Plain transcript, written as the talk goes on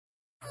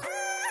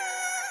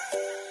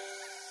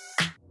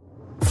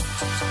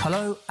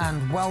Hello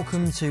and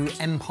welcome to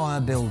Empire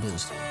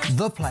Builders,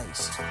 the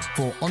place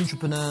for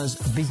entrepreneurs,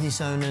 business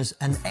owners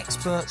and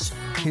experts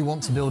who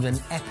want to build an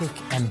epic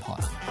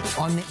empire.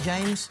 I'm Nick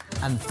James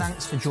and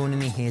thanks for joining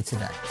me here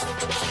today.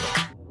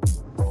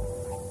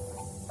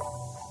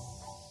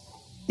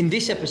 In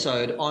this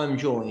episode, I'm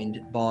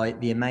joined by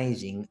the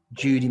amazing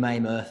Judy May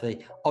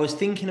Murphy. I was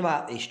thinking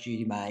about this,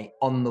 Judy May,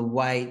 on the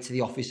way to the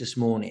office this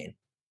morning.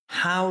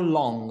 How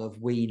long have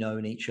we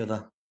known each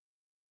other?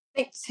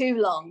 I think too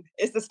long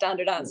is the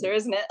standard answer,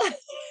 isn't it?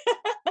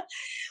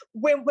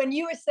 When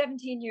you were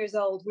 17 years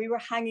old, we were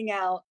hanging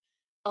out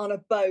on a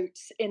boat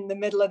in the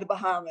middle of the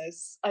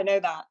Bahamas. I know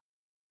that.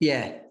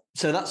 Yeah.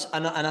 So that's,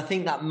 and I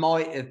think that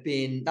might have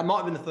been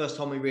the first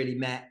time we really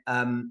met.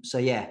 So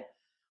yeah.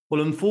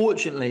 Well,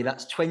 unfortunately,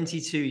 that's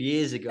 22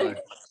 years ago.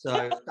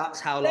 So that's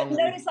how long.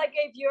 Notice I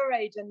gave your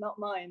age and not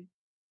mine.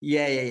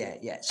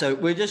 Yeah. So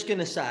we're just going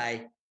to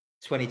say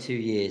 22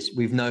 years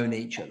we've known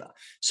each other.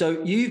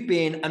 So you've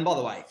been, and by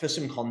the way, for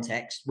some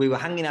context, we were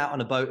hanging out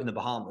on a boat in the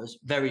Bahamas.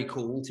 Very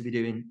cool to be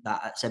doing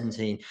that at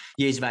 17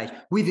 years of age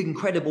with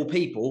incredible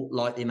people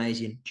like the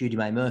amazing Judy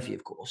May Murphy,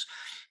 of course.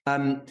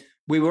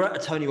 We were at a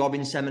Tony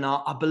Robbins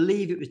seminar. I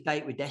believe it was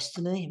Date with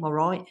Destiny. Am I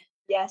right?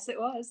 Yes, it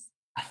was.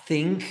 I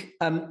think.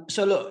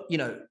 So look,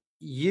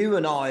 you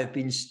and I have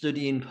been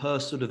studying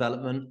personal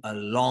development a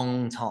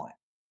long time.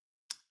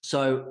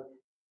 So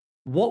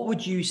what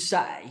would you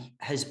say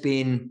has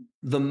been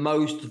the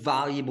most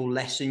valuable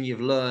lesson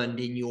you've learned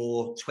in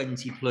your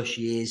 20 plus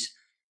years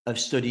of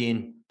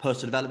studying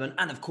personal development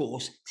and, of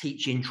course,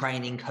 teaching,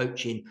 training,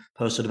 coaching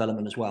personal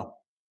development as well?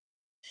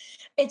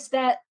 It's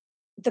that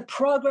the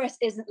progress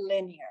isn't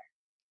linear,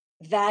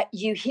 that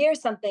you hear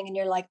something and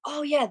you're like,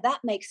 oh, yeah,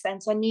 that makes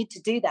sense. I need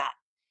to do that.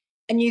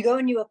 And you go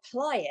and you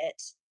apply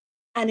it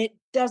and it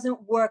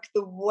doesn't work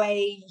the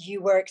way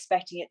you were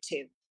expecting it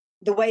to.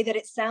 The way that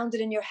it sounded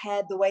in your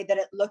head, the way that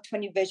it looked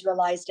when you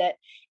visualized it,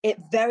 it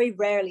very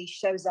rarely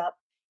shows up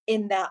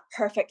in that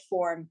perfect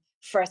form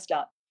first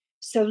up.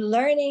 So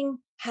learning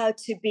how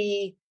to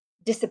be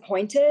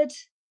disappointed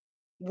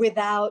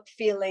without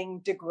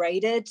feeling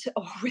degraded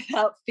or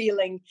without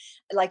feeling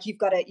like you've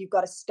got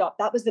to stop.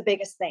 That was the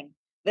biggest thing,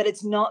 that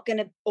it's not going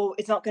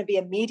to be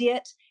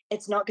immediate.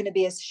 It's not going to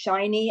be as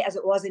shiny as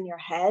it was in your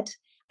head.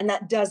 And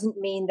that doesn't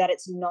mean that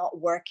it's not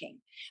working,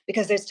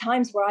 because there's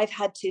times where I've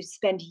had to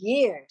spend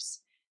years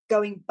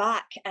going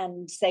back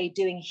and say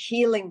doing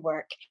healing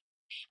work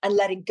and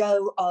letting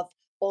go of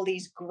all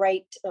these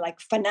great like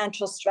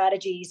financial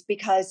strategies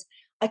because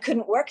I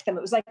couldn't work them.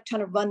 It was like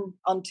trying to run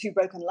on two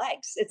broken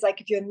legs. It's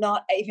like if you're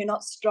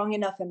not strong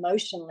enough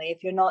emotionally,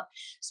 if you're not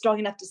strong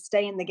enough to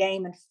stay in the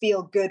game and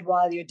feel good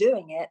while you're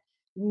doing it,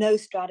 no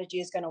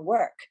strategy is going to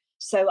work.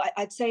 So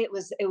I'd say it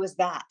was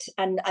that,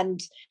 and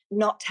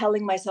not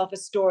telling myself a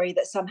story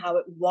that somehow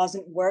it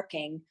wasn't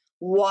working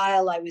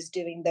while I was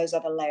doing those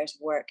other layers of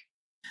work.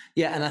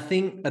 Yeah, and I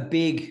think a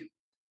big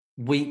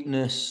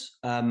weakness,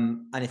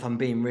 and if I'm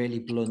being really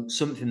blunt,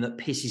 something that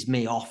pisses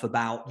me off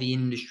about the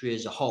industry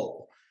as a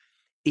whole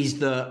is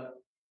that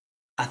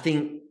I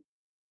think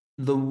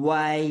the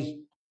way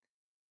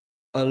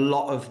a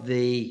lot of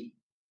the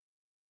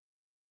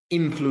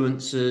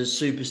influencers,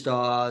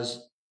 superstars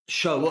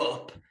show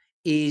up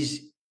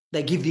is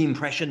they give the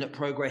impression that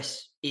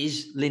progress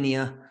is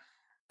linear,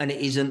 and it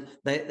isn't.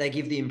 They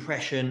give the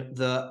impression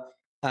that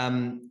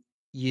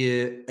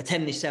you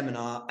attend this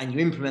seminar and you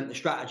implement the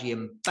strategy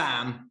and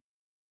bam,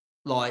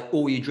 like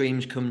all your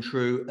dreams come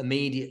true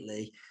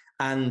immediately.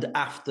 And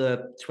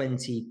after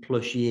 20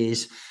 plus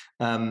years,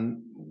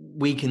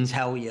 we can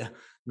tell you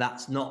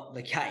that's not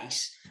the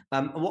case.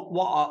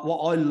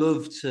 What I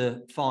love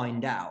to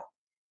find out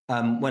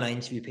when I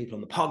interview people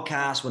on the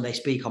podcast, when they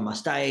speak on my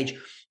stage,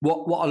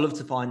 what I love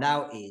to find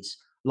out is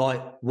like,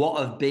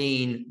 what have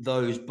been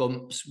those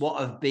bumps?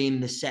 What have been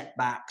the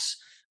setbacks?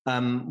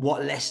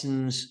 What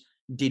lessons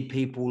did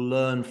people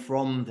learn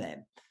from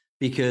them?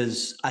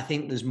 Because I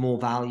think there's more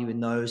value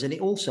in those. And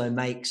it also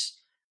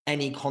makes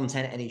any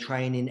content, any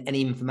training,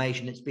 any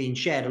information that's being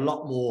shared a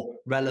lot more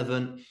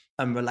relevant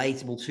and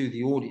relatable to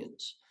the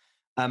audience.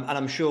 And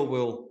I'm sure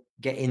we'll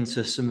get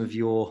into some of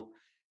your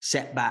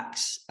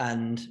setbacks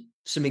and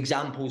some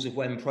examples of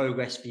when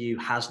progress for you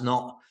has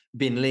not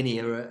been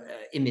linear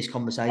in this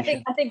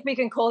conversation. I think we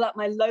can call that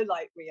my low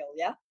light reel,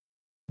 yeah?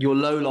 Your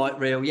low light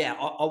reel, yeah.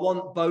 I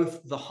want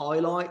both the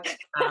highlights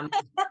and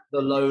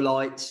the low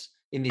lights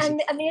in this. And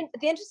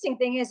the interesting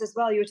thing is as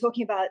well, you were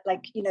talking about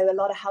like, a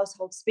lot of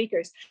household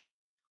speakers.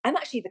 I'm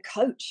actually the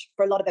coach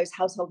for a lot of those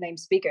household name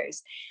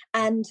speakers,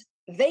 and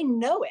they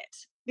know it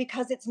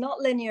because it's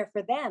not linear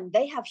for them.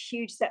 They have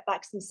huge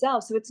setbacks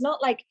themselves. So it's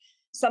not like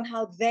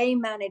somehow they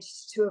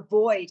managed to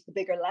avoid the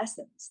bigger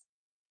lessons.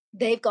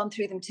 They've gone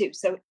through them too.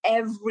 So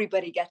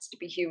everybody gets to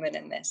be human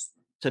in this.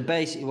 So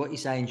basically what you're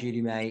saying,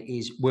 Judy May,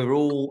 is we're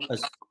all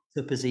as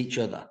up as each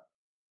other.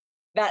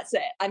 That's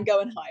it. I'm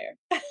going higher.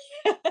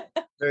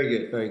 Very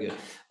good, very good.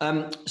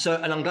 So,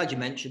 and I'm glad you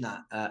mentioned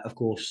that, of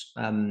course,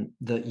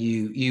 that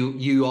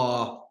you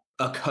are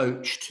a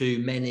coach to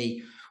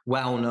many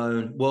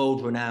well-known,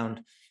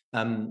 world-renowned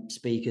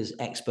speakers,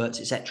 experts,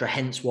 etc.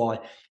 Hence why,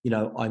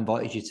 I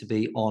invited you to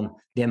be on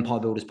the Empire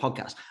Builders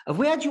podcast. Have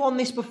we had you on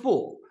this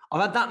before?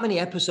 I've had that many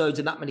episodes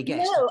and that many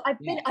guests. No, I've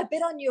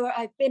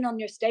been on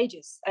your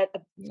stages a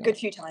good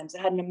few times.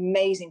 I had an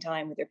amazing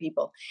time with your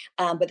people.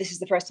 But this is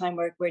the first time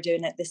we're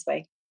doing it this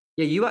way.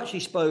 Yeah, you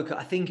actually spoke,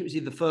 I think it was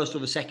either the first or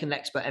the second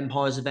Expert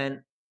Empires event.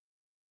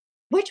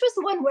 Which was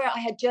the one where I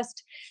had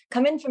just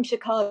come in from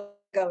Chicago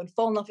and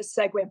fallen off a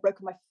Segway and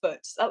broken my foot.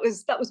 That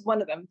was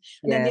one of them.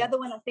 And then the other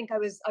one, I think I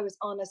was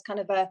on as kind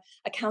of a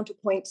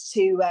counterpoint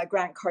to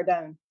Grant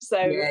Cardone. So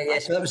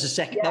so that was the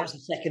second. Yeah. That was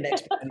the second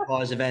Expert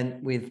Empires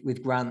event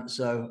with Grant.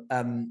 So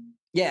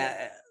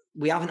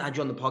we haven't had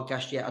you on the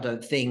podcast yet, I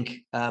don't think.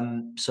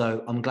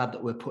 So I'm glad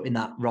that we're putting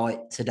that right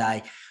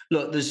today.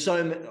 Look,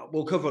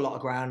 we'll cover a lot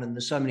of ground, and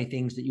there's so many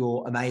things that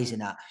you're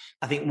amazing at.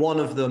 I think one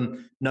of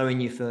them,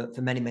 knowing you for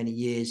many, many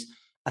years,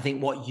 I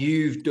think what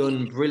you've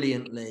done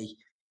brilliantly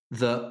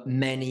that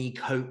many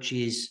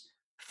coaches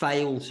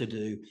fail to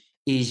do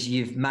is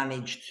you've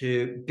managed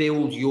to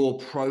build your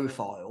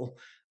profile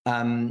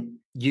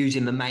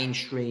using the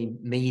mainstream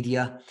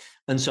media.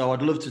 And so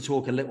I'd love to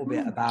talk a little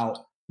bit about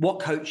what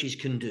coaches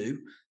can do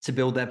to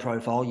build their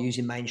profile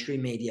using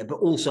mainstream media, but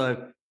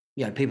also,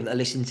 people that are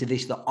listening to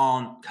this that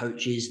aren't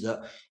coaches,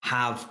 that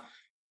have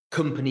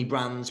company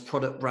brands,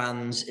 product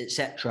brands,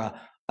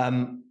 etc.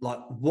 Like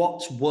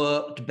what's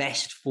worked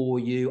best for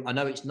you? I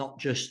know it's not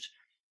just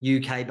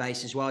UK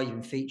based as well. You've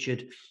been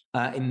featured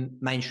in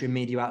mainstream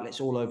media outlets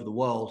all over the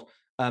world.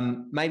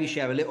 Maybe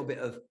share a little bit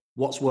of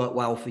what's worked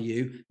well for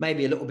you,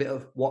 maybe a little bit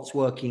of what's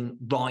working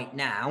right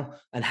now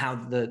and how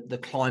the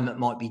climate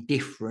might be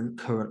different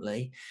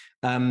currently.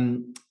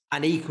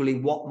 And equally,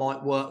 what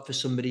might work for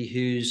somebody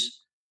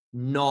who's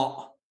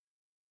not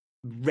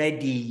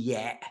ready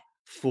yet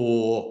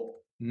for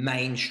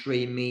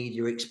mainstream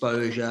media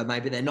exposure.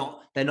 Maybe they're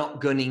not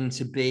gunning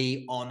to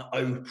be on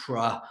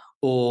Oprah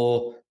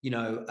or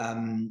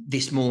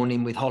This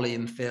Morning with Holly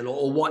and Phil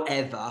or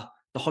whatever.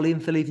 Do Holly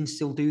and Phil even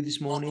still do This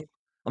Morning?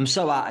 I'm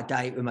so out of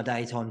date with my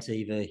daytime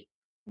TV.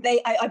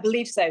 I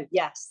believe so.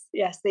 Yes,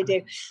 they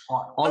do.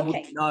 I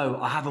wouldn't know.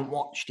 I haven't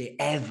watched it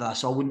ever,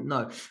 so I wouldn't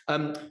know.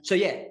 So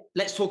yeah,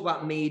 let's talk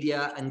about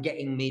media and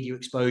getting media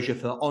exposure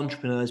for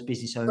entrepreneurs,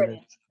 business owners.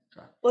 Brilliant.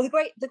 Well,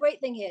 the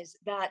great thing is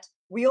that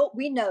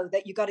we know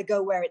that you got to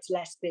go where it's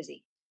less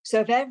busy.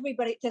 So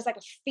if there's like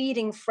a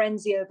feeding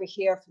frenzy over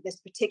here for this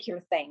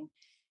particular thing,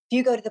 if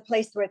you go to the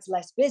place where it's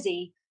less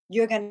busy,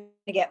 you're going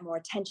to get more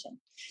attention.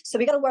 So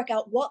we got to work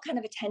out, what kind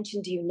of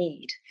attention do you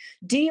need?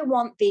 Do you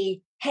want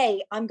the,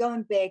 hey, I'm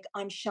going big,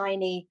 I'm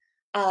shiny,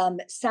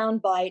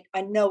 soundbite,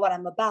 I know what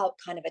I'm about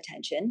kind of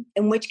attention,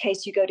 in which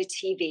case you go to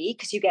TV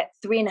because you get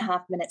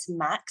 3.5 minutes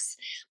max,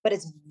 but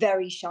it's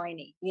very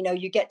shiny.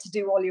 You get to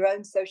do all your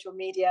own social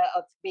media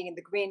of being in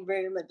the green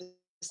room and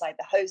beside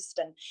the host,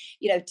 and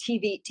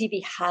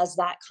TV has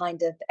that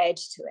kind of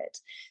edge to it.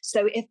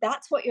 So if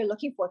that's what you're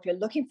looking for, if you're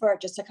looking for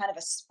just a kind of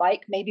a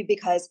spike, maybe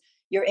because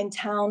you're in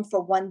town for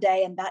one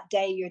day and that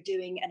day you're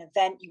doing an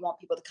event, you want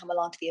people to come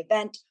along to the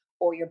event,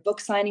 or your book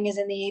signing is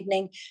in the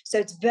evening. So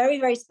it's very,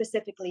 very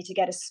specifically to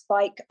get a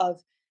spike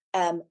of,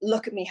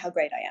 look at me, how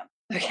great I am.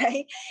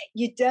 Okay.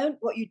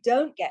 What you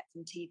don't get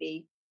from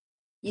TV,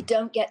 you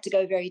don't get to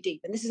go very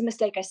deep. And this is a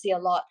mistake I see a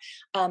lot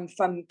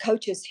from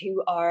coaches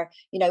who are,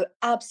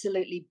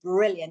 absolutely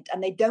brilliant,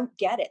 and they don't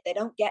get it. They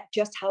don't get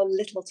just how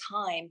little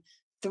time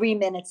 3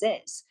 minutes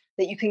is,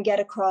 that you can get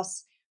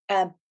across.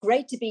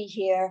 Great to be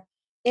here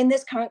in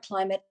this current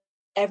climate.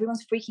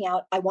 Everyone's freaking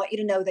out. I want you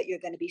to know that you're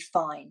going to be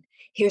fine.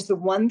 Here's the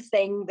one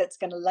thing that's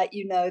going to let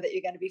you know that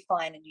you're going to be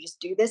fine. And you just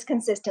do this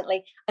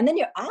consistently, and then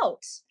you're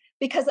out,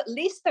 because at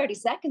least 30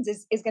 seconds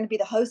is going to be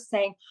the host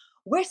saying,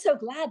 we're so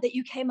glad that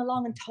you came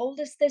along and told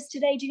us this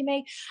today, Jeannie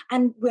May,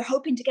 and we're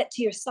hoping to get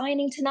to your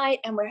signing tonight.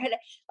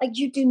 And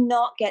you do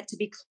not get to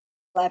be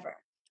clever,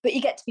 but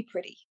you get to be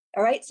pretty.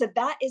 All right. So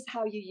that is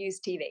how you use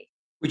TV.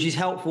 Which is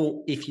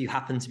helpful if you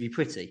happen to be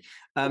pretty.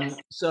 But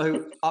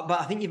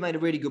I think you've made a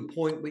really good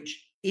point,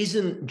 which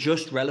isn't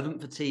just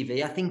relevant for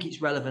TV. I think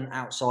it's relevant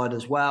outside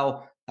as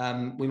well.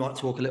 We might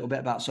talk a little bit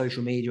about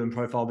social media and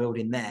profile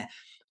building there.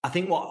 I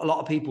think what a lot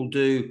of people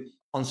do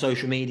on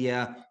social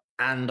media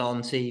and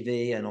on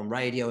TV and on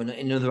radio and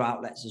in other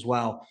outlets as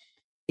well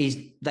is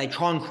they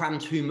try and cram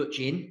too much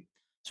in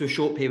to a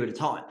short period of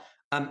time.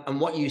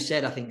 And what you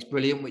said, I think, is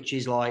brilliant, which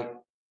is like,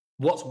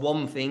 what's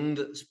one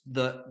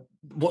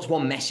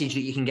message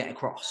that you can get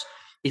across?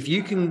 If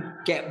you can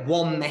get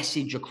one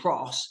message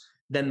across,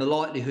 then the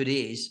likelihood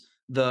is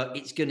that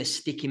it's going to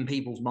stick in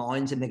people's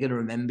minds and they're going to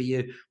remember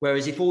you.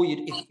 Whereas if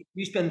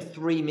you spend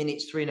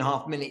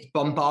 3.5 minutes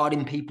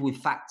bombarding people with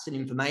facts and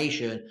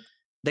information,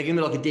 they're going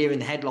to be like a deer in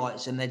the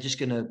headlights and they're just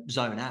going to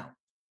zone out.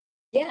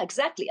 Yeah,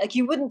 exactly. Like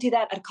you wouldn't do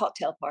that at a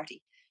cocktail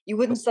party. You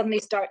wouldn't suddenly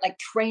start like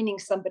training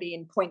somebody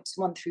in points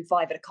 1 through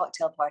 5 at a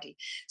cocktail party.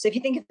 So if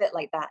you think of it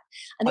like that.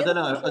 And I don't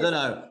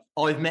know.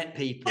 I've met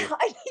people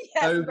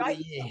over the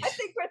years. I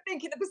think we're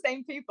thinking of the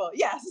same people.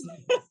 Yes.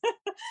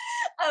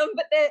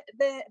 But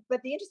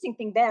the interesting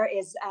thing there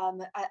is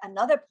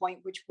another point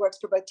which works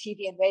for both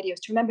TV and radio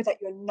is to remember that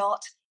you're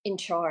not in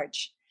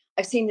charge.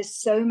 I've seen this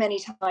so many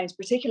times,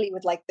 particularly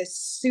with like the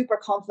super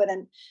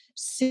confident,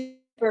 super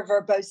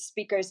verbose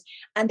speakers,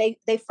 and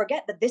they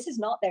forget that this is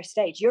not their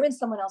stage. You're in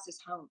someone else's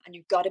home, and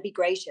you've got to be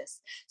gracious.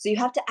 So you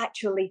have to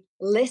actually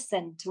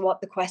listen to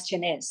what the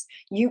question is.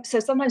 So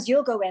sometimes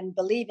you'll go in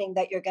believing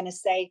that you're going to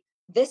say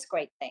this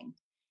great thing,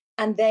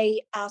 and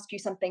they ask you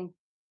something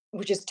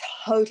which is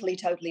totally,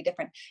 totally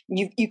different.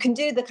 You can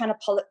do the kind of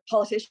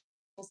politician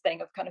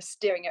thing of kind of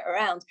steering it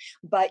around,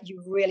 but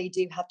you really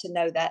do have to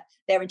know that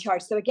they're in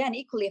charge. So again,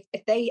 equally,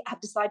 if they have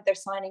decided they're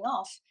signing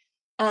off,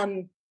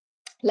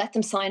 let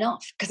them sign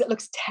off, because it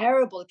looks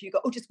terrible if you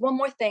go, oh, just one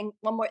more thing,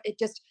 one more. It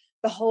just,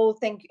 the whole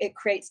thing, it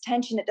creates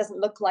tension. It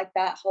doesn't look like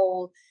that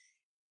whole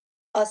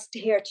us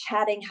here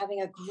chatting,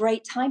 having a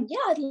great time. Yeah,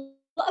 I'd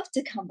love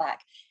to come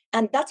back.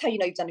 And that's how you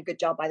know you've done a good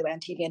job, by the way, on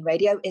TV and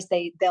radio, is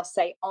they'll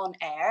say on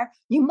air,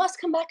 you must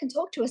come back and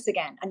talk to us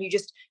again. And you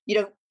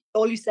don't,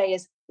 all you say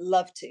is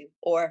love to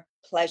or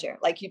pleasure.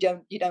 Like you're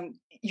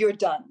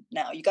done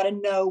now. You got to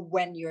know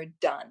when you're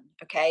done.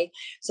 Okay.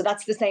 So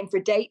that's the same for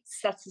dates.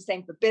 That's the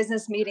same for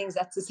business meetings.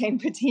 That's the same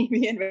for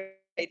TV and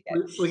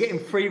radio. We're getting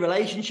free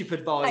relationship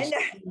advice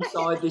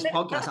inside this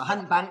podcast. I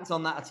hadn't banked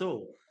on that at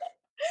all.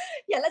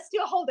 Yeah, let's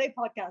do a whole day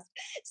podcast.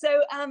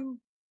 So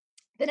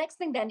the next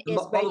thing then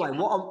is, by the way,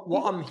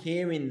 what I'm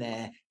hearing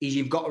there is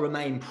you've got to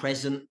remain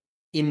present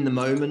in the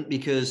moment,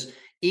 because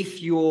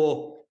if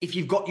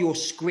you've got your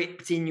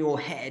script in your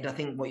head, I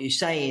think what you're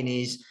saying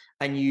is,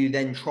 and you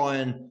then try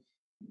and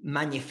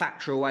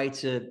manufacture a way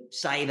to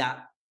say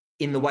that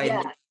in the way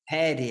that you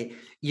prepared it,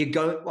 you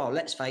go, well,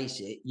 let's face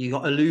it, you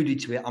got alluded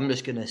to it, I'm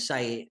just going to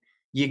say it,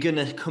 you're going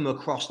to come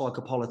across like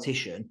a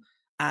politician.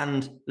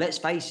 And let's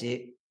face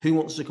it, who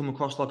wants to come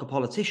across like a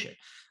politician?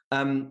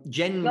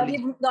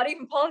 Generally, not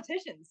even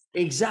politicians.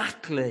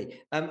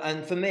 Exactly.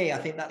 And for me, I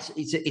think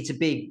it's a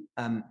big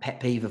pet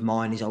peeve of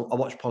mine is I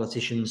watch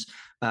politicians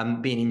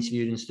being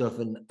interviewed and stuff,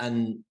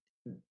 and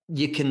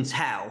you can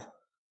tell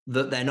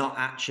that they're not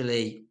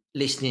actually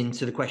listening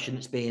to the question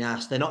that's being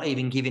asked. They're not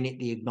even giving it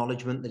the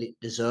acknowledgement that it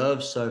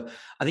deserves. So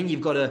I think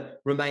you've got to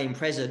remain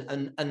present.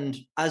 And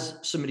as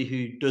somebody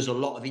who does a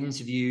lot of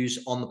interviews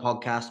on the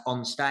podcast,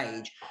 on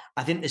stage,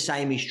 I think the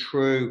same is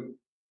true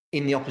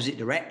in the opposite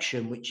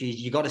direction, which is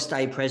you got to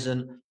stay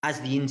present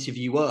as the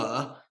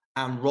interviewer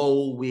and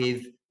roll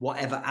with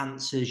whatever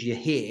answers you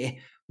hear,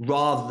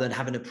 rather than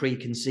having a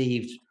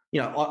preconceived,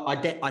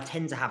 I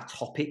tend to have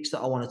topics that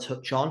I want to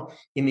touch on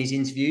in these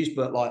interviews,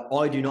 but like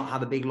I do not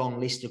have a big long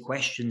list of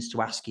questions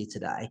to ask you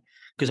today,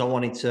 because I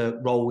wanted to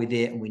roll with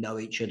it and we know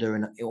each other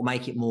and it will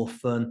make it more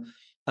fun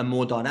and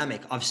more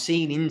dynamic. I've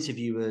seen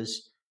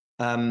interviewers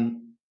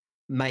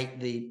make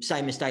the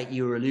same mistake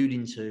you were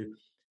alluding to,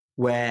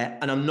 where,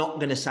 and I'm not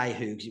going to say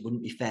who because it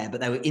wouldn't be fair, but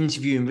they were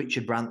interviewing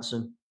Richard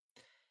Branson,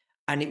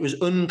 and it was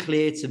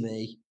unclear to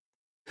me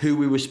who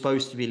we were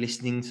supposed to be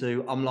listening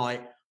to. I'm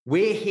like,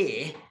 we're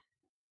here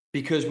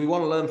because we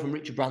want to learn from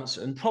Richard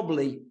Branson,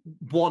 probably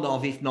one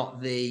of, if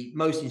not the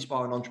most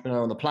inspiring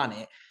entrepreneur on the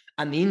planet.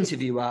 And the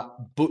interviewer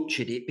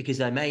butchered it because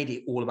they made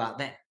it all about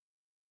them.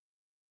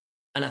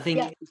 And I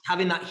think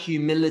having that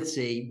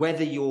humility,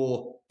 whether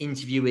you're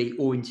interviewee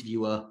or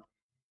interviewer.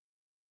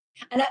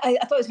 And I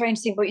thought it was very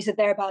interesting what you said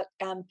there about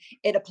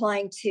it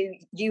applying to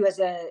you as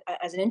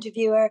an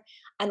interviewer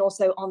and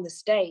also on the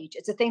stage.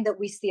 It's a thing that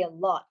we see a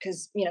lot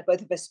because,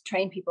 both of us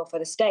train people for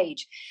the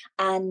stage.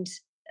 And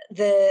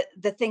the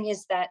thing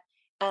is that,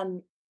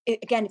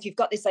 again, if you've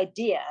got this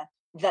idea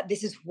that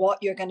this is what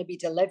you're going to be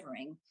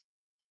delivering,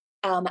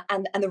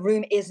 and the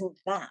room isn't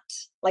that.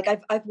 Like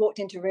I've walked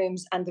into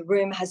rooms and the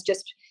room has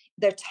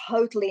they're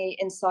totally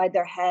inside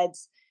their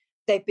heads.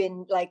 They've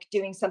been like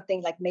doing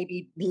something like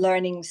maybe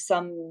learning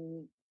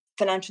some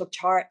financial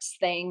charts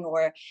thing,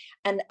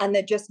 and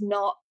they're just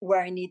not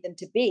where I need them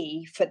to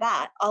be for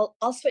that.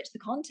 I'll switch the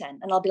content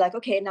and I'll be like,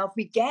 okay, now if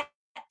we get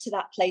to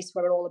that place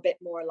where we're all a bit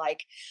more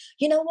like,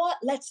 you know what,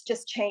 let's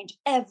just change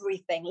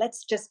everything.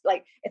 Let's just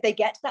like, if they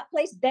get to that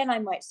place, then I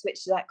might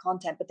switch to that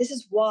content. But this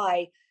is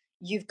why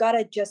you've got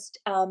to just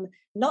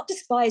not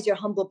despise your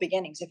humble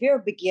beginnings. If you're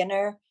a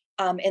beginner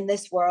in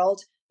this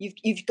world,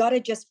 you've got to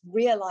just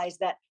realize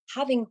that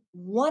having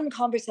one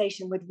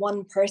conversation with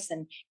one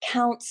person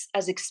counts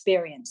as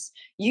experience.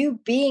 You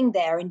being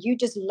there and you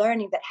just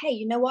learning that, hey,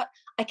 you know what?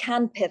 I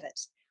can pivot.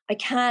 I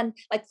can,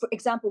 like, for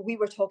example, we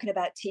were talking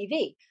about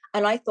TV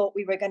and I thought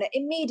we were going to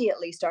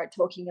immediately start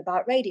talking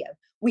about radio.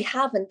 We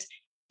haven't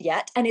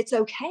yet, and it's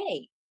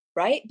okay,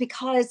 right?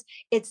 Because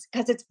it's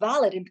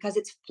valid and because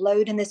it's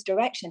flowed in this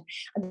direction.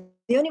 And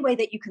the only way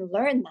that you can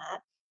learn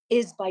that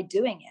is by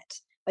doing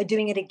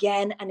it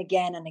again and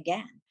again and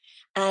again.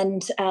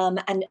 And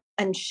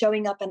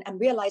showing up and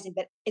realizing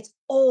that it's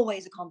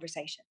always a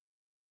conversation.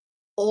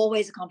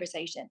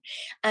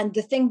 And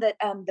the thing that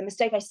the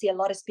mistake I see a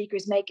lot of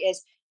speakers make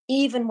is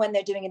even when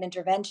they're doing an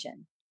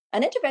intervention,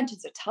 and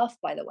interventions are tough,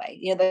 by the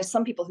way. There's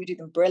some people who do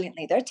them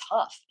brilliantly. They're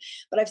tough.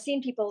 But I've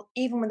seen people,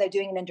 even when they're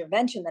doing an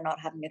intervention, they're not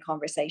having a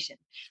conversation.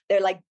 They're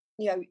like,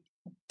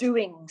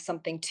 doing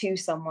something to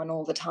someone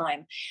all the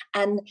time.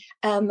 And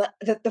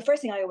the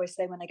first thing I always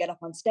say when I get up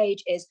on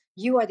stage is,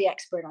 you are the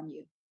expert on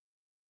you.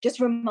 Just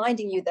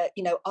reminding you that,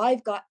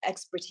 I've got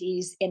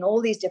expertise in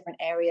all these different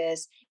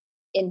areas,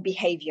 in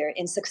behavior,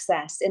 in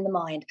success, in the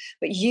mind,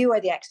 but you are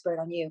the expert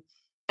on you.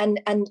 And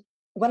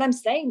when I'm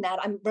saying that,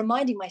 I'm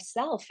reminding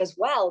myself as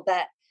well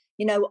that,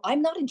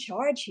 I'm not in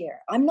charge here.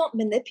 I'm not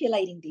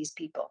manipulating these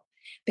people,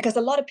 because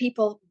a lot of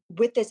people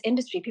with this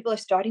industry, people are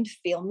starting to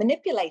feel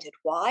manipulated.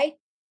 Why?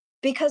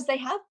 Because they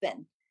have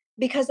been,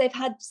 because they've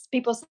had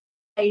people say,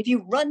 if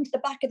you run to the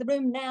back of the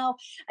room now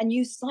and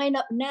you sign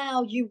up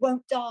now, you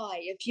won't die.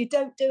 If you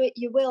don't do it,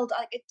 you will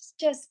die. It's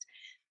just,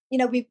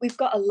 we've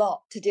got a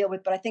lot to deal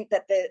with. But I think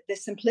that the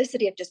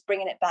simplicity of just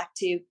bringing it back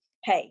to,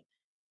 hey,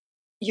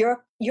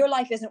 your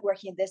life isn't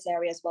working in this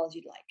area as well as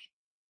you'd like.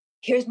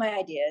 Here's my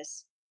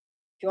ideas.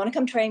 If you want to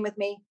come train with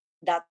me,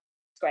 that's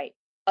great.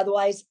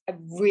 Otherwise, I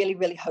really,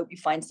 really hope you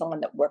find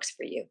someone that works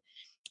for you.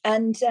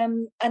 And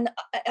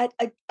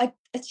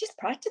it's just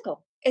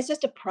practical. It's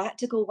just a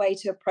practical way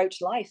to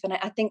approach life. And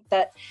I think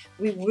that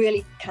we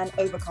really can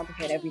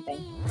overcomplicate everything.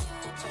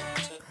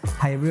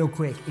 Hey, real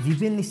quick, if you've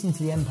been listening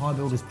to the Empire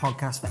Builders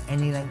podcast for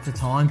any length of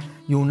time,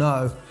 you'll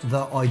know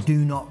that I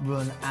do not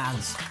run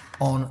ads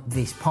on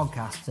this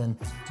podcast. And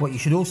what you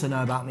should also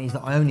know about me is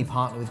that I only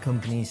partner with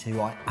companies who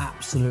I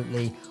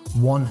absolutely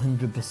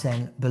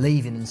 100%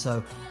 believe in. And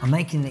so I'm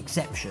making an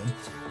exception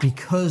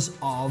because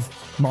of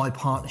my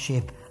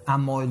partnership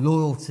and my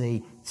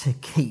loyalty to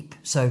Keep.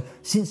 So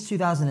since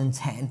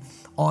 2010,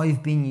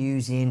 I've been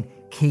using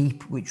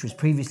Keep, which was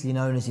previously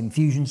known as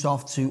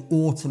Infusionsoft, to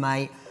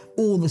automate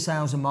all the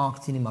sales and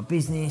marketing in my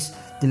business,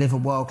 deliver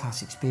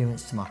world-class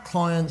experience to my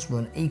clients,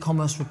 run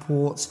e-commerce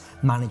reports,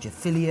 manage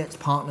affiliates,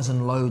 partners,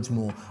 and loads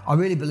more. I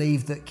really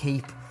believe that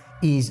Keep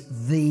is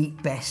the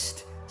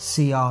best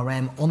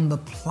CRM on the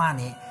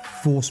planet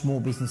for small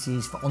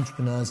businesses, for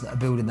entrepreneurs that are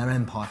building their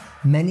empire.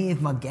 Many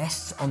of my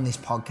guests on this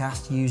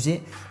podcast use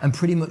it, and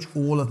pretty much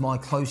all of my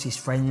closest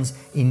friends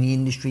in the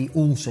industry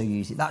also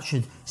use it. That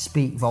should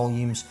speak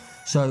volumes.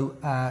 So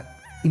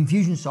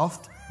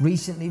Infusionsoft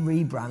recently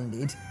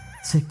rebranded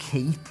to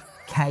Keep,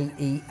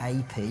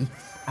 K-E-A-P,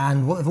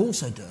 and what they've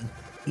also done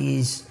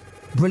is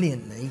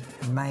brilliantly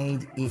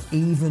made it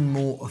even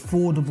more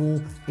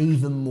affordable,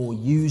 even more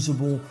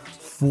usable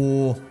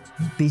for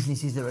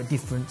businesses that are at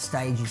different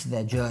stages of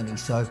their journey.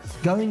 So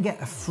go and get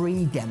a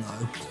free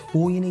demo.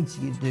 All you need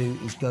to do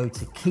is go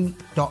to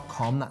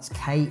keep.com, that's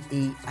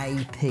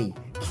K-E-A-P,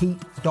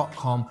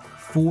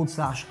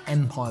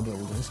 keep.com/Empire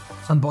Builders.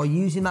 And by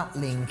using that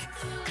link,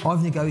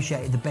 I've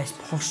negotiated the best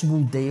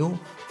possible deal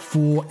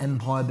for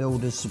Empire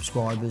Builders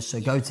subscribers. So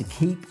go to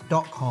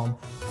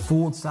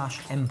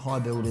keep.com/Empire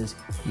Builders.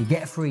 You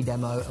get a free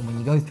demo, and when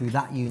you go through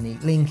that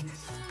unique link,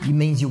 it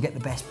means you'll get the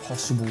best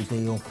possible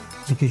deal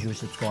because you're a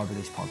subscriber to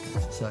this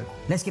podcast. So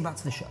let's get back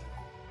to the show.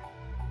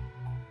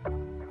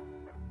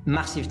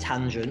 Massive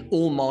tangent,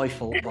 all my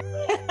fault.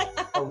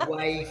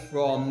 Away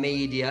from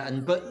media,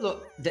 but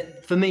look,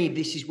 for me,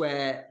 this is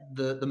where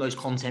the most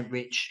content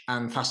rich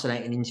and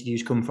fascinating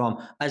interviews come from.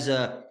 As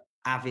a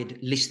avid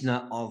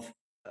listener of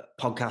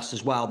podcasts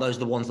as well, those are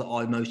the ones that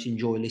I most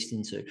enjoy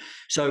listening to.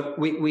 So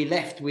we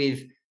left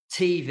with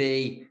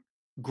TV,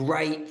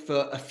 great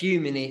for a few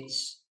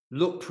minutes,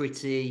 look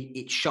pretty,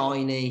 it's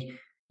shiny,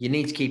 you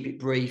need to keep it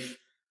brief.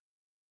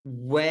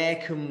 Where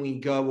can we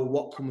go, or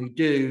what can we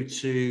do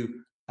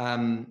to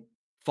find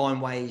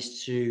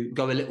ways to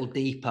go a little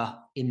deeper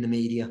in the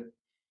media?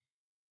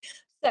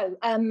 So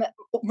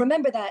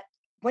remember that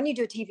when you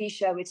do a TV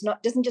show,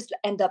 doesn't just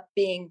end up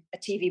being a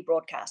TV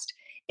broadcast.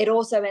 It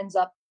also ends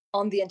up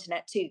on the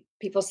internet too.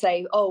 People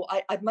say, oh,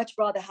 I'd much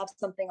rather have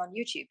something on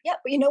YouTube. Yeah,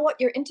 but you know what?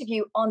 Your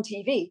interview on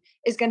TV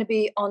is going to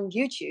be on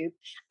YouTube,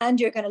 and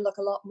you're going to look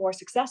a lot more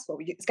successful.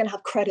 It's going to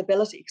have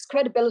credibility, because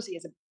credibility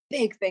is a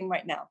big thing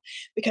right now,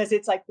 because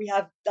it's like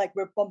we're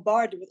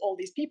bombarded with all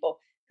these people.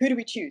 Who do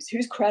we choose?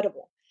 Who's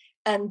credible?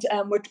 And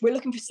we're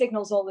looking for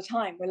signals all the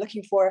time. We're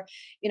looking for,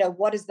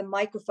 what does the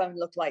microphone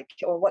look like,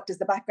 or what does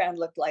the background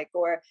look like,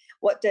 or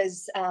what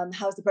does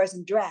how's the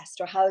person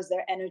dressed, or how's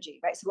their energy,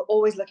 right? So we're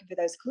always looking for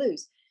those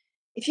clues.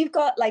 If you've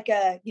got like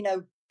a,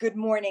 Good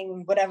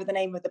Morning, whatever the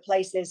name of the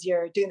place is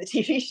you're doing the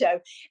TV show,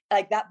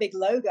 like that big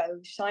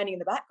logo shining in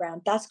the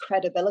background, that's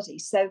credibility.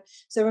 So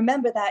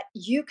remember that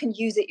you can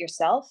use it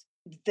yourself.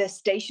 The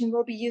station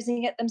will be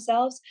using it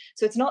themselves.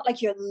 So it's not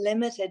like you're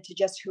limited to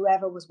just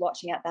whoever was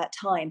watching at that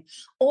time.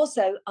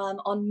 Also,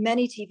 on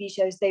many TV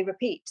shows, they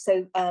repeat.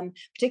 So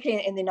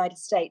particularly in the United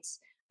States,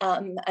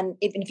 and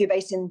even if you're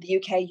based in the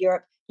UK,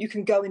 Europe, you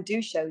can go and do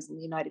shows in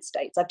the United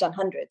States. I've done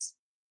hundreds.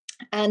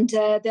 And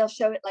they'll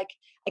show it like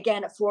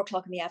again at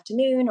 4:00 in the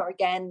afternoon, or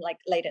again like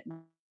late at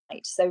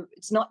night. So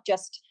it's not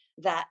just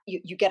that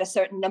you get a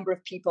certain number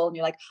of people and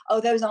you're like, oh,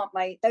 those aren't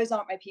my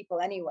people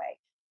anyway.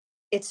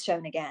 It's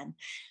shown again.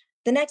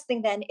 The next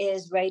thing then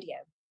is radio.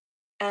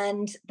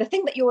 And the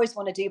thing that you always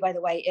want to do, by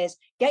the way, is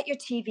get your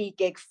TV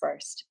gig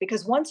first,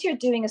 because once you're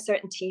doing a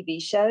certain TV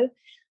show,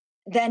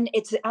 then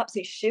it's an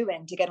absolute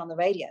shoo-in to get on the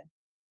radio.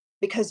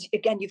 because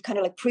again, you've kind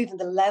of like proven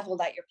the level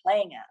that you're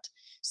playing at.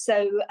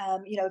 So,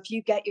 if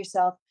you get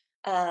yourself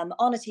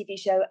on a TV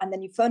show and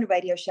then you phone a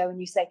radio show and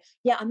you say,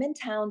 yeah, I'm in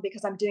town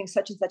because I'm doing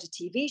such and such a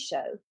TV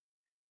show,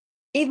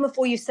 even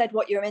before you said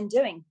what you're in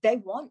doing, they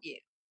want you.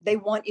 They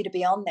want you to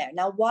be on there.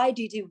 Now, why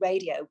do you do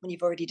radio when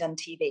you've already done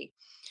TV?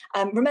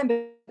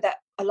 Remember that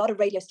a lot of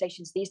radio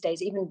stations these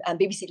days, even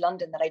BBC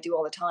London that I do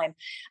all the time,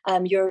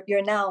 you're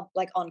now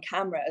like on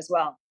camera as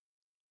well.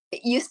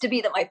 It used to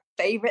be that my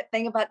favorite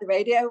thing about the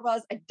radio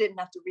was I didn't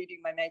have to redo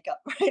my makeup,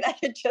 right? I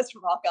could just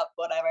rock up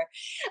whatever.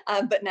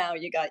 But now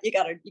you got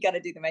to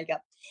do the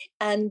makeup.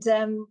 And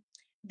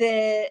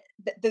the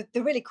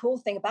really cool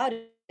thing about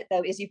it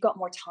though is you've got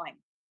more time.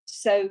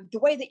 So the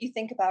way that you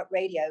think about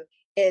radio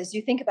is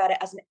you think about it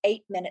as an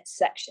 8-minute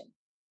section.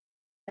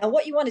 Now,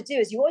 what you want to do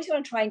is you always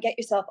want to try and get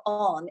yourself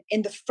on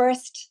in the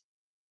first.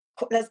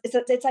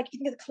 It's like you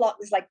think of the clock.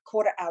 There's like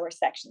quarter-hour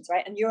sections,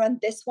 right? And you're on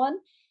this one.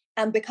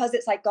 And because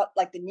it's like got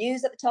like the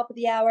news at the top of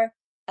the hour,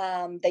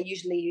 they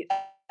usually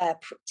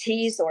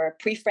tease or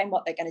pre-frame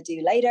what they're going to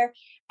do later.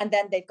 And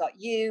then they've got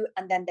you,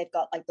 and then they've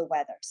got like the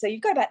weather. So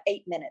you've got about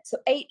 8 minutes. So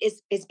 8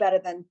 is better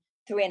than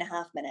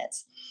 3.5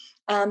 minutes.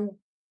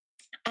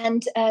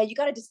 And you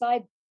got to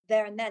decide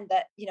there and then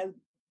that,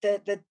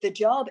 the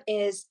job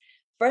is,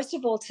 first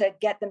of all, to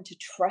get them to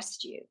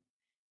trust you.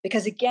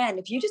 Because again,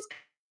 if you just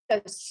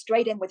go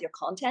straight in with your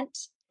content,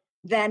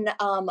 then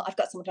I've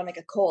got someone trying to make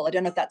a call. I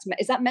don't know if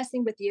is that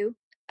messing with you?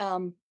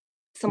 Someone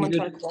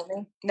trying to call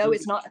me? No,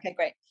 it's not. Okay,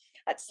 great.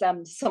 That's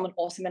someone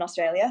awesome in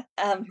Australia,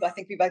 who I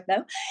think we both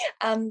know.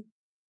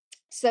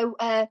 So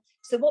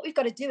what we've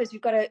got to do is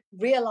we've got to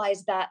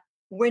realize that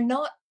we're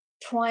not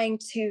trying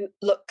to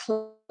look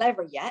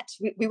clever yet.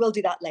 We will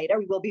do that later.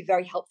 We will be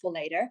very helpful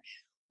later.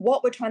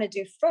 What we're trying to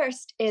do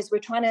first is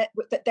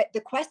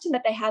the question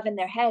that they have in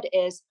their head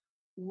is,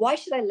 why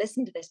should I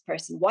listen to this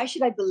person? Why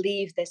should I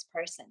believe this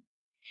person?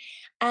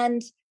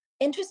 And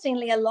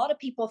interestingly, a lot of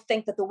people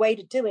think that the way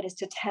to do it is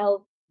to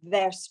tell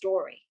their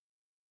story,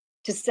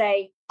 to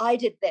say, I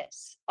did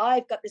this.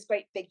 I've got this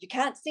great big, you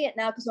can't see it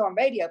now because we're on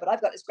radio, but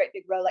I've got this great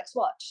big Rolex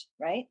watch,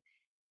 right?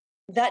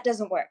 That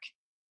doesn't work.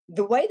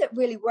 The way that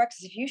really works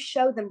is if you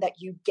show them that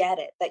you get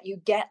it, that you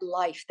get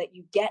life, that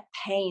you get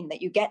pain,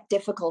 that you get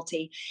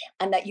difficulty,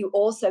 and that you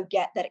also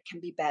get that it can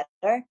be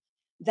better.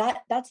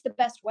 That's the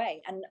best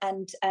way.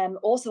 And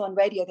also on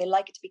radio, they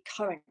like it to be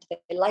current.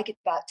 They like it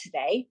about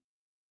today.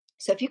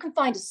 So if you can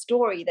find a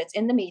story that's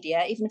in the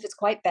media, even if it's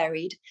quite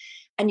buried,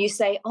 and you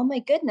say, oh my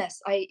goodness,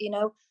 were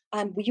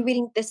you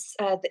reading this?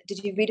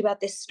 Did you read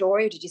about this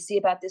story? Or did you see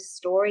about this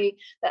story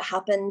that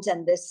happened?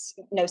 And this,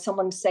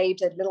 someone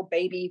saved a little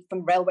baby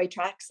from railway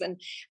tracks.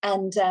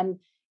 And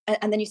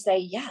then you say,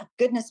 yeah,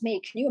 goodness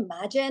me, can you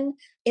imagine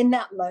in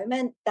that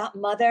moment, that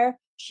mother,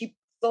 she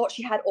thought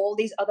she had all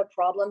these other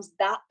problems,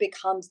 that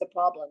becomes the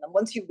problem. And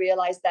once you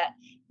realize that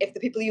if the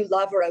people you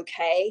love are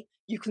okay,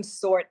 you can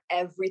sort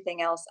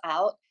everything else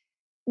out.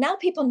 Now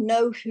people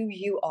know who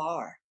you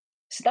are.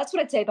 So that's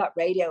what I'd say about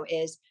radio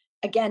is,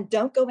 again,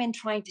 don't go in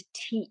trying to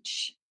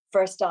teach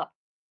first up.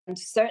 And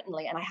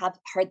certainly, and I have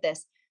heard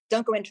this,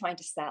 don't go in trying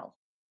to sell.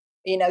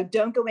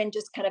 Don't go in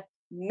just kind of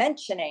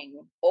mentioning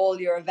all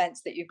your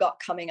events that you've got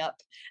coming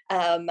up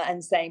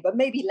and saying, but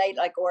maybe late,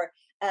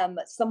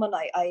 someone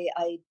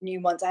I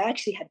knew once, I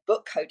actually had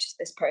book coached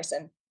this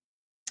person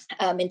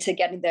into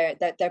getting their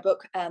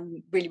book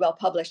really well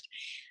published.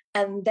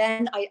 And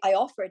then I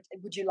offered,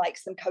 would you like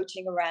some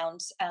coaching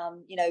around,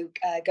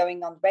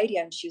 going on the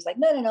radio? And she was like,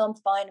 no, I'm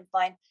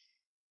fine.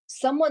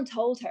 Someone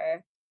told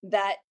her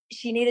that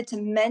she needed to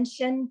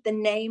mention the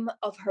name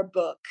of her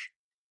book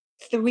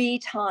 3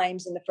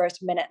 times in the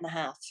first minute and a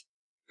half.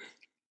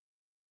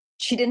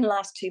 She didn't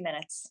last 2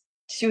 minutes.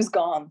 She was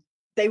gone.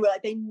 They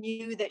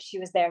knew that she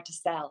was there to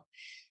sell.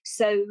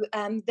 So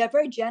they're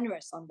very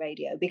generous on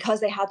radio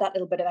because they have that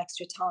little bit of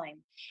extra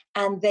time.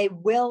 And they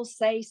will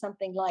say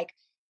something like,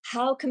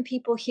 how can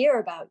people hear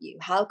about you?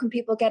 How can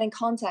people get in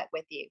contact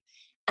with you?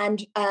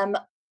 And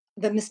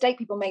the mistake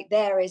people make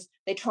there is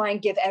they try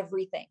and give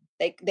everything.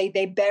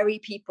 They bury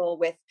people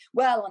with,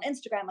 well, on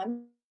Instagram,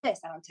 I'm this,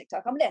 and on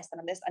TikTok, I'm this,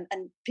 and I'm this,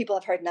 and people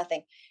have heard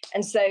nothing.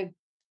 And so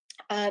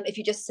if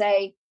you just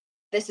say,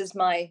 this is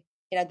my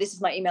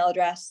email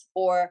address,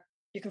 or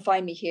you can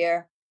find me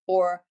here,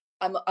 or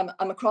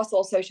I'm across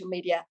all social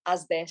media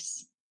as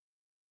this,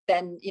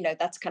 then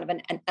that's kind of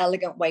an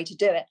elegant way to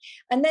do it.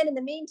 And then in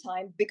the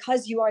meantime,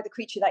 because you are the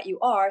creature that you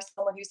are,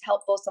 someone who's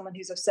helpful, someone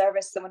who's of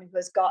service, someone who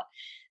has got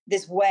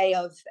this way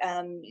of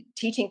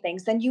teaching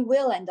things, then you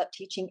will end up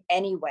teaching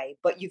anyway.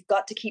 But you've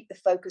got to keep the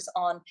focus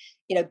on,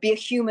 be a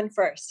human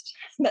first.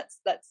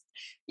 That's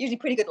usually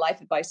pretty good life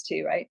advice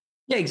too, right?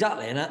 Yeah,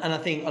 exactly. And I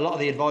think a lot of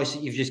the advice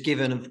that you've just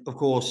given, of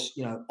course,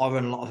 I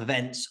run a lot of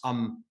events.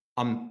 I'm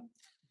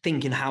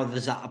thinking, how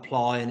does that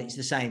apply? And it's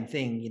the same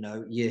thing.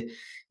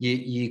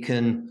 You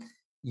can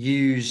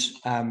use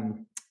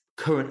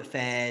current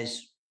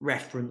affairs,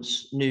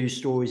 reference news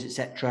stories,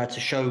 etc., to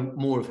show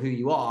more of who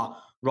you are,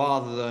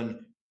 rather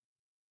than,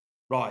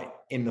 right,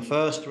 in the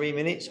first 3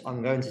 minutes,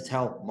 I'm going to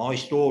tell my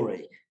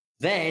story.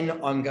 then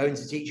I'm going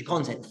to teach you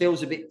content. It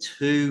feels a bit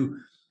too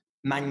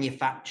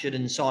manufactured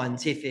and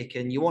scientific,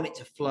 and you want it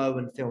to flow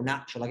and feel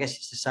natural. I guess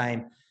it's the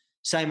same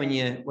when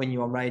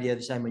you're on radio,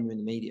 the same when you're in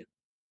the media.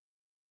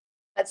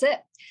 That's it.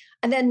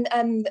 And then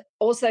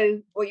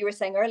also what you were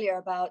saying earlier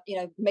about,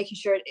 making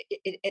sure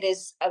it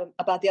is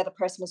about the other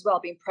person as well,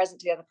 being present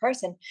to the other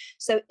person.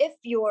 So if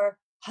your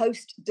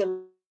host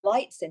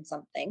delights in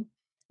something,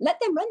 let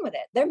them run with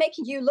it. They're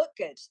making you look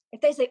good.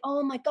 If they say,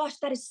 oh my gosh,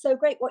 that is so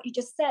great what you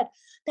just said,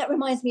 that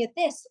reminds me of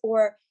this.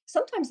 Or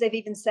sometimes they've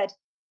even said,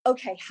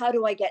 okay, how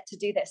do I get to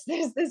do this?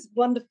 There's this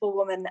wonderful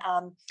woman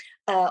on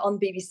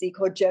BBC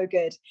called Jo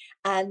Good.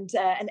 And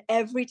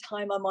every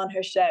time I'm on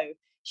her show,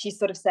 she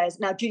sort of says,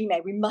 now, Judy May,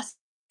 we must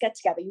get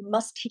together. You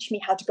must teach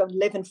me how to go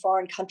live in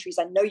foreign countries.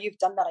 I know you've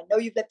done that. I know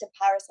you've lived in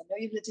Paris. I know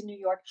you've lived in New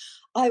York.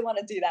 I want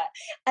to do that.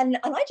 And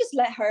I just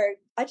let her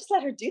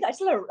do that. I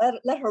just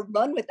let her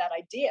run with that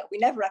idea. We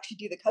never actually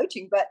do the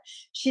coaching, but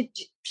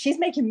she's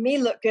making me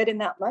look good in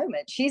that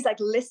moment. She's like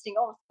listing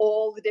off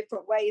all the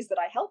different ways that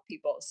I help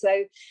people.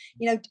 So,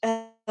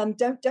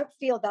 don't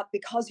feel that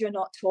because you're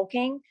not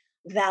talking,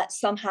 that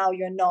somehow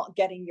you're not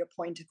getting your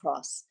point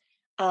across.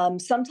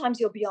 Sometimes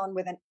you'll be on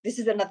this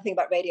is another thing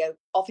about radio,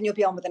 often you'll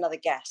be on with another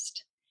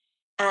guest.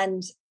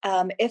 And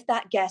if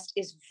that guest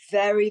is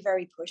very,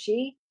 very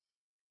pushy,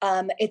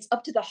 it's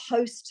up to the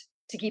host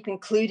to keep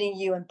including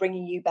you and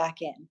bringing you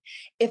back in.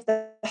 If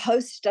the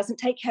host doesn't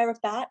take care of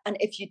that, and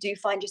if you do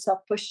find yourself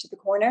pushed to the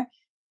corner,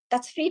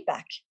 that's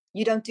feedback.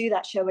 You don't do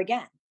that show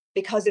again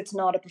because it's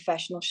not a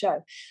professional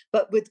show.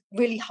 But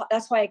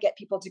that's why I get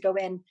people to go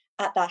in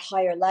at that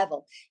higher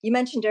level. You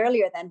mentioned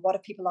earlier then, what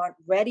if people aren't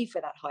ready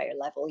for that higher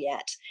level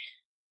yet?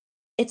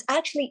 It's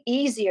actually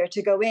easier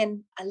to go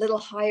in a little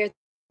higher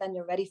than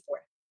you're ready for.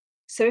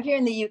 So if you're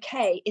in the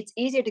UK, it's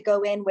easier to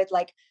go in with,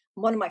 like,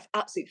 one of my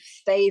absolute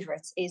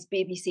favorites is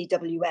BBC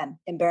WM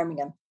in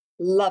Birmingham.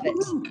 Love it.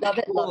 Love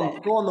it. Love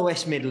it. Go on the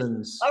West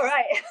Midlands. All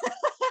right.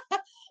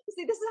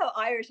 See, this is how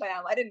Irish I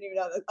am. I didn't even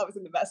know that I was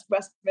in the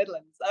West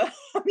Midlands.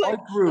 I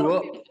grew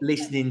up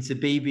listening to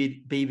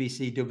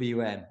BBC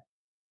WM.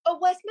 Oh,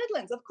 West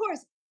Midlands, of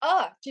course.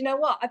 Do you know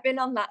what? I've been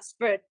on that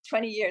for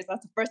 20 years.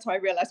 That's the first time I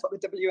realized what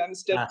the WM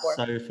stood for.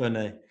 That's so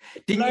funny.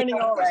 Didn't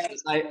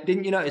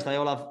you notice they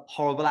all have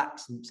horrible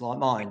accents like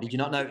mine? Did you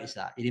not notice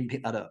that? You didn't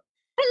pick that up?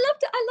 I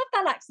love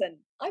that accent.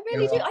 I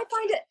really do. I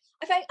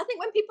think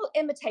when people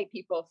imitate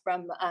people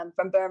from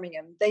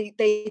Birmingham, they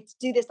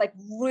do this, like,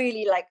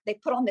 really, like, they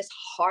put on this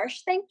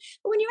harsh thing.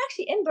 But when you're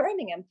actually in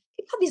Birmingham,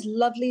 people have these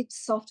lovely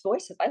soft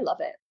voices. I love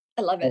it.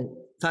 I love it.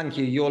 Thank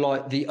you. You're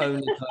like the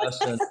only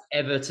person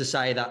ever to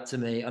say that to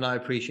me, and I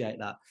appreciate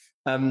that.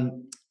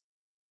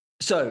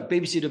 So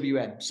BBC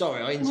WM.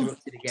 Sorry, I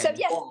interrupted again. So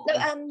yes,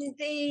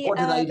 what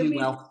do they do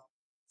well?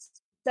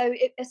 So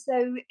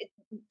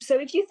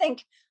if you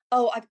think,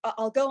 oh,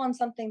 I'll go on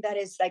something that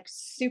is like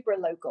super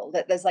local,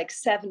 that there's like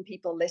 7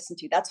 people listen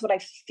to, that's what I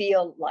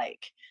feel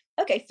like.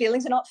 Okay,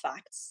 feelings are not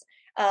facts.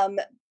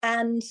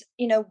 And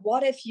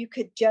what if you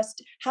could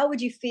how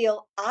would you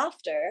feel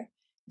after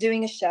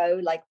doing a show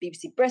like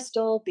BBC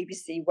Bristol,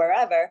 BBC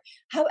wherever?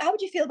 How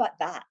would you feel about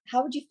that?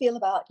 How would you feel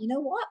about,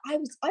 what? I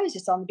was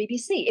just on the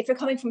BBC, if you're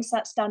coming from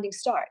a standing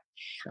start.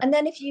 Yeah. And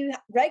then if you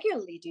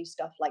regularly do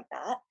stuff like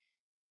that,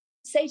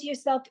 say to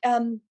yourself,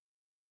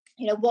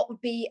 what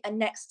would be a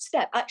next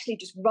step? Actually,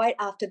 just right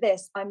after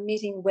this, I'm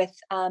meeting with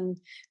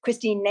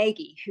Christine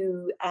Nagy,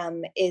 who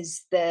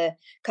is the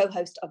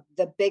co-host of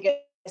the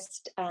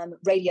biggest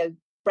radio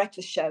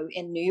breakfast show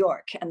in New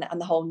York and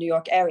the whole New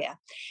York area.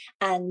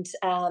 And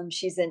I'm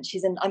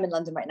in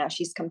London right now.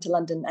 She's come to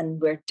London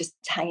and we're just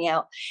hanging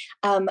out.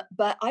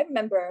 But I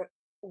remember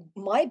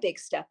my big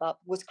step up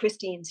was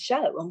Christine's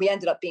show, and we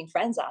ended up being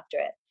friends after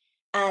it.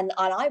 And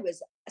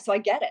so I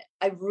get it.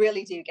 I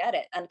really do get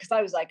it. And because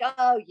I was like,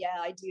 oh yeah,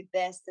 I do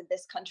this in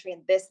this country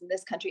and this in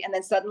this country. And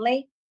then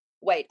suddenly,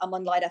 wait, I'm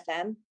on Light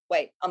FM.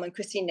 Wait, I'm on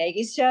Christine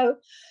Nagy's show.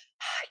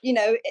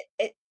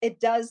 It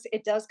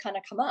does kind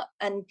of come up.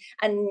 And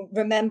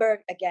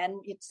remember, again,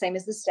 same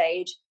as the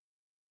stage,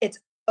 it's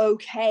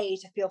okay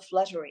to feel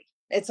fluttery.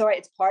 It's all right.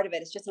 It's part of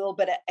it. It's just a little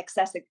bit of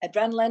excessive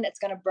adrenaline. It's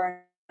going to burn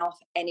off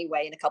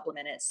anyway in a couple of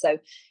minutes. So,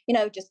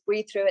 just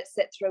breathe through it,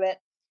 sit through it.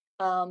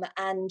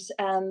 And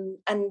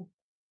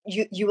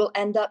you will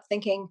end up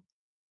thinking,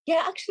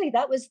 yeah, actually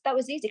that was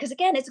easy. Because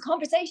again, it's a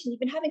conversation. You've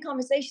been having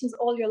conversations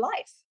all your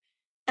life.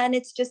 And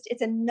it's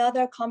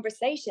another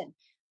conversation.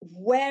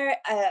 Where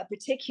a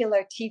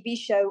particular TV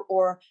show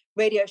or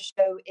radio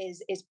show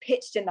is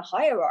pitched in the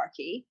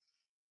hierarchy,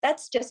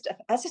 that's just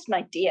an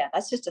idea.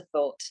 That's just a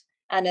thought.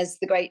 And as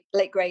the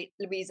late great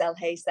Louise L.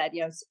 Hay said,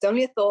 it's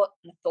only a thought,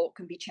 and a thought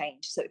can be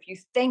changed. So if you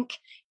think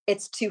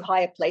it's too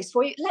high a place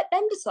for you, let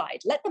them decide.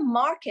 Let the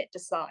market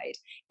decide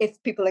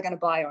if people are going to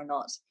buy or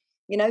not.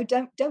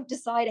 Don't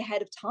decide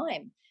ahead of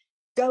time.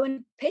 Go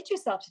and pitch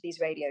yourself to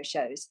these radio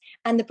shows.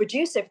 And if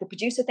the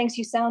producer thinks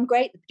you sound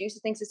great, the producer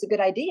thinks it's a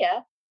good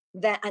idea,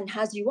 and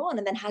has you on,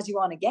 and then has you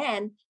on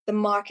again, the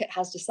market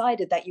has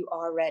decided that you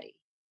are ready.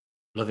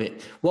 Love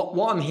it.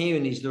 What I'm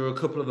hearing is there are a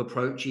couple of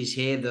approaches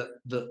here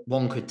that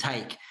one could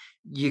take.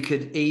 you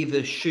could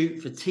either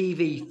shoot for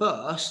TV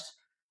first,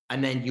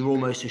 and then you're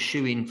almost a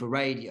shoe-in for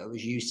radio,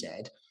 as you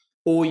said,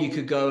 or you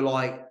could go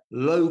like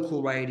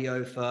local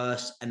radio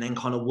first and then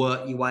kind of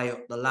work your way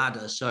up the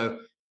ladder. So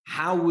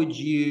how would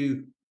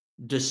you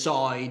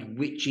decide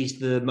which is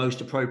the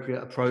most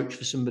appropriate approach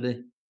for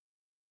somebody?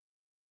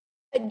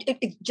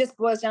 It just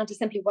boils down to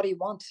simply, what do you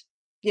want?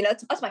 You know,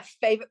 that's my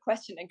favorite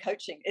question in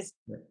coaching is,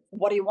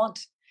 what do you want?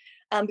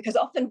 Because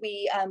often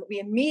we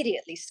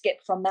immediately skip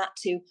from that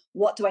to,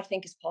 what do I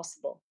think is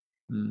possible?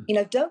 You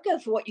know, don't go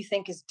for what you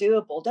think is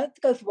doable. Don't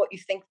go for what you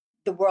think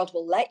the world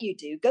will let you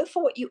do. Go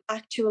for what you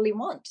actually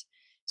want.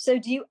 So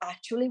do you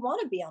actually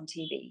want to be on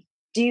TV?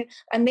 Do you,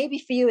 and maybe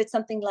for you, it's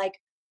something like,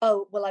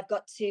 oh, well, I've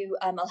got to,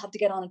 I'll have to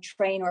get on a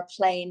train or a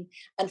plane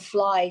and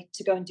fly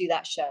to go and do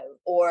that show.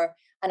 Or,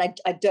 and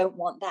I don't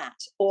want that.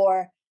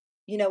 Or,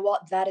 you know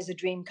what, that is a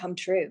dream come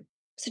true.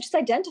 So just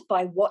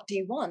identify, what do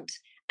you want,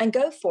 and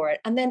go for it.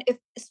 And then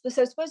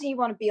so supposing you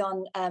want to be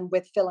on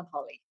with Phil and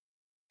Holly,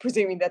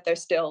 presuming that they're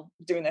still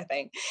doing their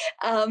thing.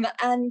 I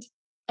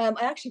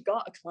actually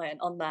got a client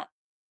on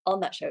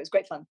that show. It was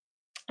great fun.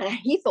 And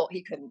he thought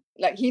he couldn't.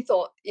 Like, he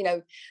thought, you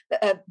know,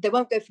 they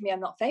won't go for me, I'm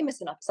not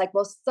famous enough. It's like,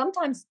 well,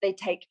 sometimes they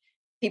take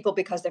people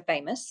because they're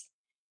famous,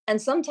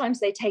 and sometimes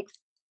they take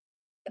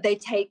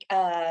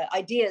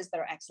ideas that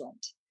are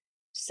excellent.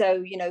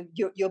 So, you know,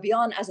 you'll be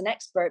on as an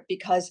expert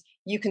because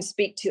you can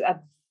speak to a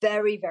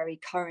very, very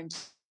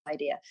current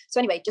idea. So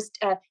anyway, just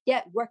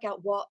work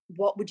out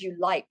what would you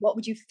like, what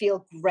would you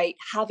feel great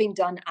having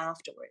done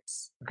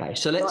afterwards. Okay,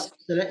 so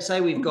let's say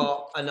we've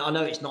got, and I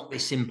know it's not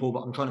this simple,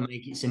 but I'm trying to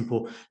make it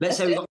simple. Let's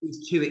say we've got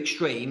these two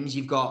extremes.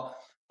 You've got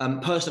a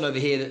person over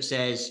here that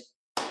says,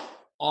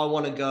 I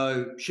want to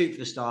go shoot for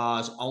the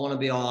stars, I want to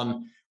be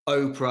on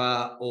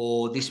Oprah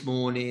or This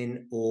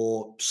Morning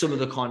or some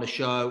other kind of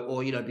show,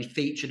 or, you know, be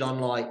featured on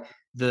like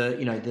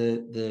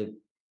the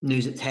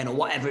News at 10 or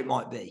whatever it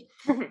might be.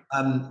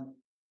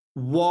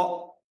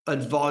 What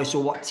advice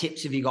or what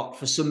tips have you got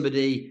for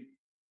somebody,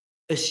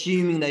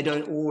 assuming they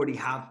don't already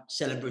have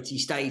celebrity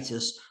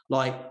status?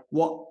 Like,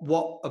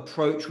 what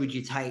approach would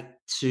you take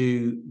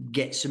to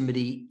get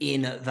somebody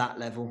in at that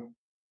level?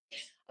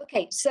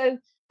 Okay, so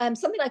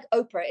something like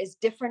Oprah is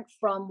different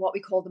from what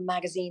we call the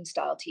magazine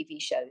style TV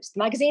shows. The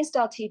magazine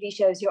style TV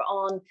shows, you're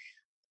on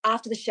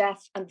after the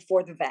chef and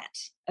before the vet.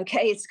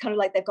 Okay, it's kind of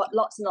like they've got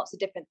lots and lots of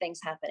different things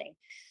happening.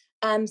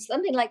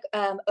 Something like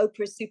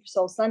Oprah's Super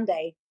Soul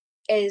Sunday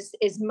is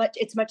much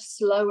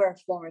slower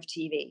form of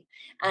TV,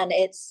 and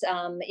it's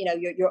you know,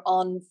 you're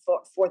on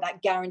for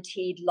that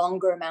guaranteed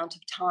longer amount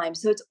of time.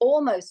 So it's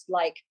almost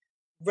like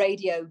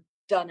radio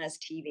done as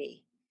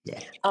TV.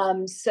 Yeah.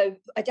 So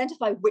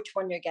identify which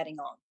one you're getting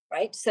on,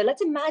 right? So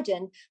let's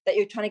imagine that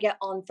you're trying to get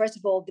on, first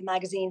of all, the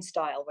magazine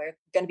style. We're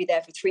going to be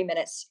there for 3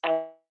 minutes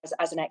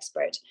as an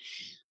expert.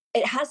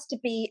 It has to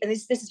be, and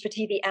this is for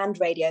TV and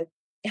radio,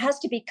 it has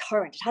to be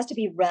current, it has to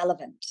be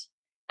relevant.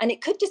 And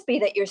it could just be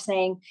that you're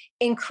saying,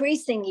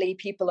 increasingly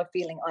people are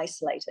feeling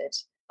isolated.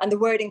 And the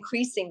word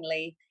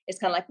increasingly is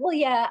kind of like, well,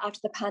 yeah, after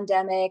the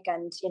pandemic,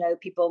 and, you know,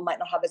 people might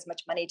not have as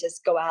much money to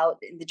go out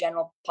in the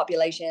general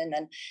population.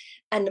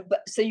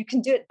 But so you can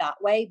do it that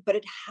way, but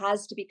it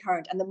has to be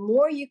current. And the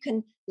more you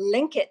can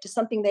link it to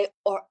something they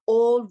are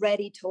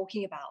already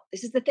talking about,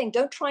 this is the thing,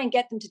 don't try and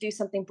get them to do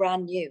something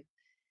brand new.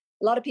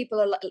 A lot of people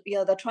are, you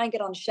know, they'll try and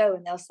get on a show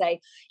and they'll say,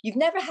 you've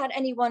never had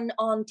anyone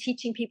on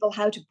teaching people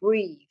how to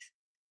breathe.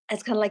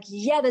 It's kind of like,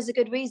 yeah, there's a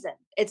good reason.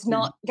 It's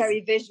not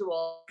very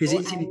visual. Because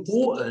it's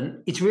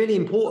important. It's really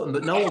important,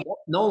 but no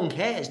one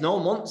cares. No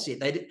one wants it.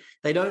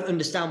 They don't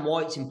understand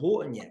why it's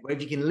important yet. Where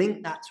if you can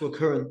link that to a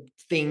current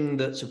thing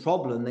that's a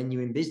problem, then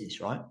you're in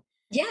business, right?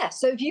 Yeah.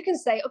 So if you can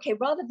say, okay,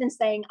 rather than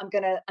saying I'm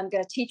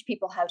gonna teach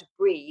people how to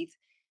breathe,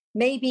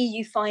 maybe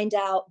you find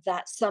out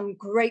that some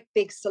great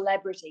big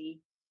celebrity,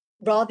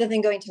 rather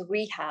than going to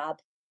rehab,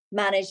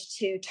 managed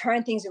to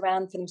turn things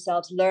around for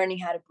themselves, learning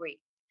how to breathe.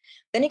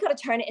 Then you got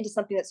to turn it into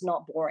something that's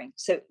not boring.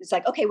 So it's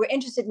like, okay, we're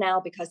interested now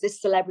because this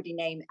celebrity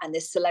name and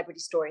this celebrity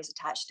story is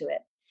attached to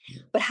it.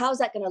 But how's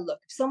that going to look?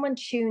 If someone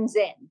tunes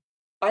in,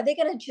 are they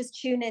going to just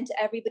tune into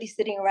everybody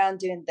sitting around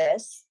doing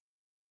this?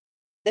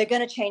 They're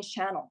going to change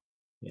channel.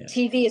 Yeah.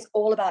 TV is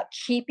all about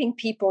keeping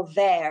people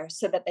there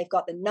so that they've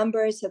got the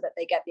numbers, so that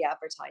they get the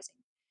advertising.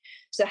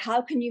 So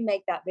how can you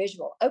make that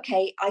visual?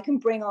 Okay, I can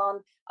bring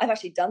on, I've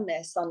actually done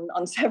this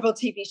on several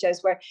TV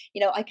shows where,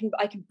 you know, I can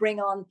bring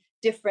on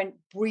different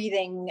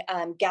breathing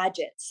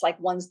gadgets, like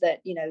ones that,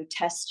 you know,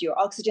 test your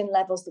oxygen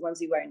levels, the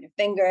ones you wear in your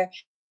finger,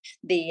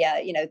 the,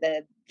 you know,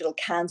 the little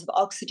cans of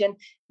oxygen,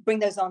 bring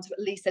those on so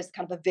at least there's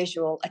kind of a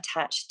visual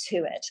attached to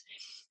it.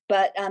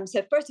 But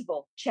so first of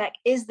all, check,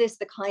 is this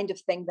the kind of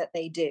thing that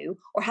they do?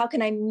 Or how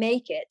can I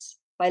make it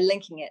by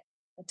linking it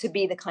to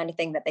be the kind of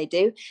thing that they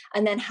do?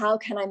 And then how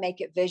can I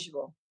make it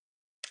visual?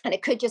 And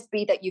it could just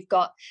be that you've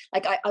got,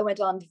 like I went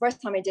on, the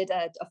first time I did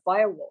a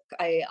fire walk,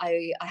 I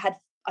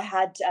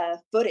had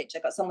footage. I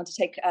got someone to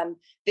take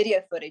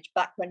video footage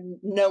back when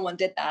no one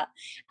did that.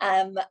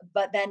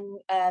 But then,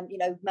 you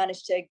know,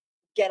 managed to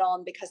get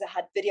on because I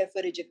had video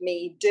footage of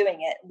me doing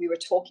it. We were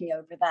talking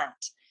over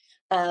that.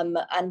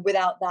 And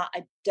without that,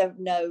 I don't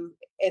know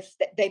if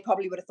they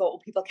probably would have thought,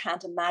 well, people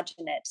can't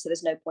imagine it, so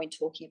there's no point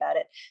talking about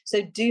it.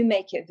 So do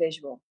make it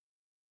visual.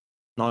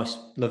 Nice,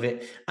 love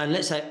it. And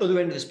let's say other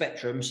end of the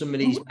spectrum,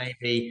 somebody's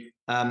maybe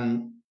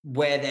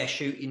where they're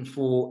shooting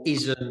for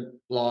isn't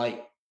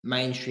like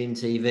mainstream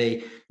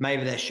TV.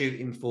 Maybe they're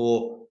shooting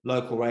for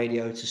local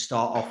radio to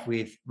start off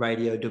with,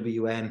 Radio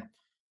WM.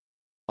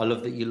 I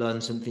love that you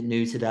learned something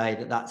new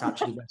today, that's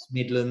actually West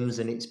Midlands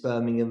and it's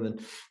Birmingham and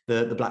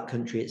the Black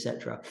Country,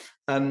 etc.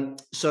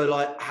 So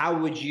like, how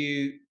would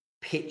you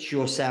pitch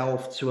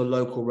yourself to a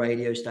local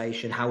radio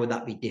station? How would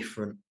that be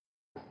different?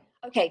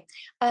 Okay,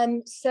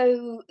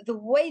 so the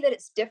way that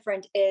it's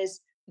different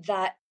is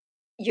that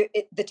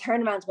the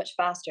turnaround's much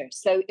faster.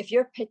 So if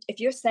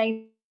you're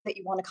saying that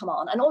you want to come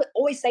on, and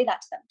always say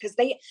that to them, because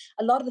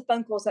a lot of the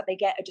phone calls that they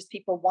get are just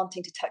people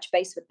wanting to touch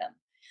base with them,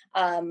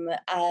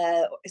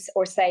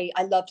 or say,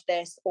 I loved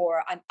this,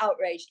 or I'm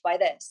outraged by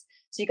this.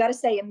 So you got to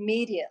say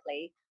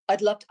immediately,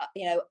 I'd love to,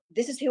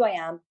 this is who I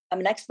am.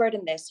 I'm an expert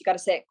in this. You got to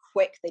say it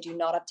quick. They do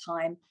not have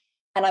time.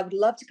 And I would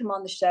love to come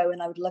on the show,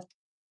 and I would love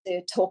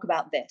to talk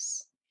about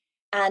this.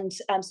 And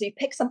so you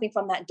pick something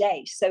from that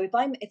day. So if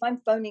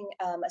I'm phoning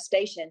a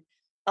station,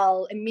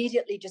 I'll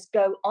immediately just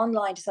go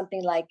online to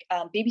something like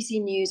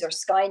BBC News or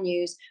Sky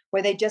News,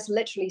 where they just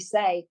literally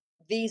say,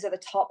 these are the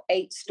top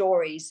 8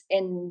 stories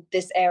in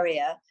this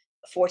area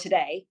for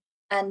today,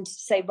 and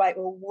say, right,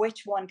 well,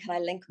 which one can I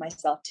link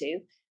myself to?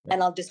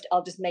 And I'll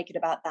just make it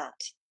about that.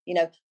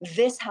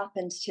 This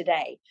happened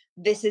today.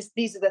 These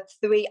are the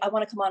 3. I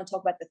want to come on and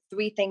talk about the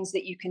 3 things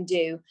that you can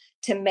do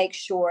to make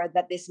sure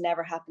that this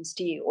never happens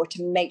to you, or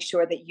to make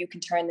sure that you can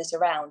turn this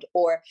around.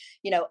 Or,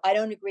 I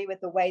don't agree with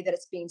the way that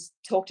it's being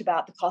talked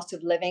about, the cost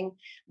of living,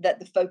 that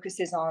the focus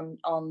is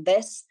on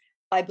this.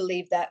 I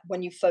believe that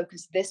when you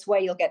focus this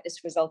way, you'll get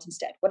this result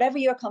instead. Whatever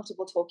you're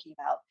comfortable talking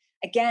about,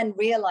 again,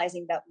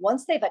 realizing that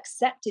once they've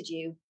accepted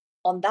you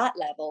on that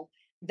level,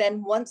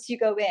 then once you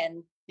go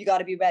in, you got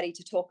to be ready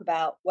to talk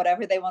about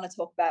whatever they want to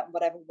talk about in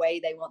whatever way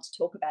they want to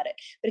talk about it.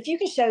 But if you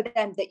can show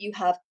them that you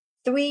have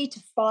 3 to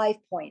 5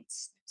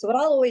 points. So what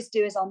I'll always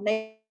do is I'll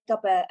make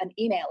up an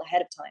email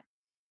ahead of time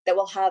that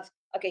will have,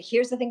 okay,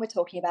 here's the thing we're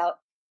talking about.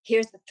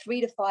 Here's the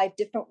 3 to 5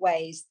 different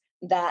ways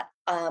that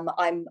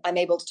I'm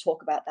able to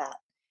talk about that.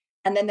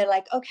 And then they're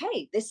like,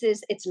 okay,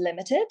 it's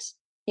limited.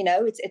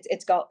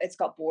 It's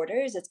got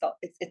borders. It's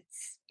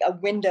a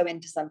window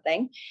into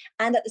something.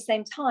 And at the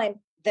same time,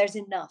 there's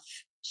enough.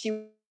 She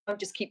won't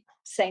just keep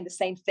saying the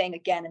same thing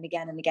again and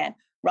again and again.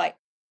 Right,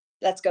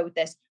 let's go with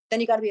this.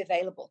 Then you got to be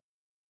available.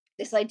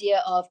 This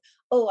idea of,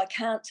 oh, I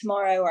can't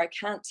tomorrow, or I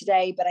can't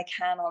today, but I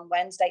can on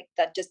Wednesday,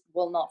 that just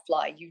will not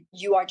fly.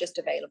 You are just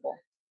available.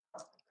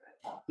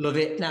 Love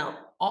it. Now,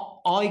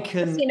 I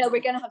can... we're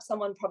going to have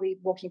someone probably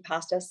walking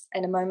past us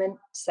in a moment,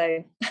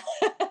 so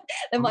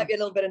there might be a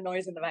little bit of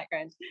noise in the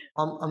background.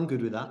 I'm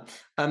good with that.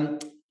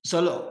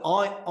 So look,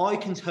 I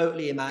can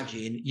totally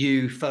imagine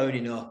you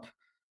phoning up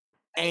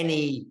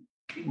any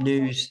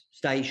news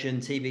station,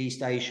 TV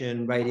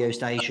station, radio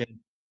station,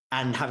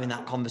 and having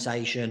that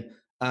conversation.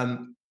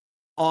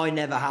 I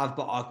never have,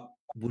 but I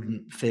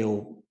wouldn't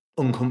feel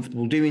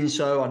uncomfortable doing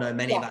so. I know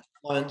many of our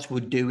clients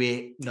would do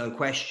it, no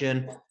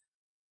question.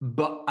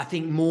 But I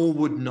think more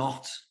would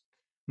not.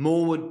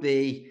 More would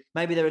be,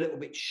 maybe they're a little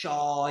bit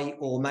shy,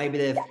 or maybe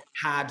they've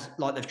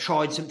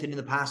tried something in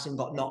the past and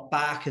got knocked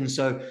back, and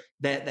so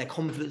their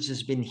confidence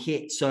has been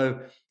hit. So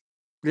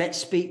let's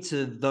speak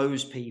to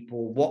those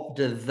people. What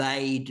do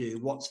they do?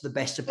 What's the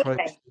best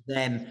approach for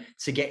them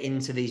to get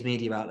into these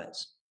media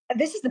outlets?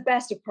 This is the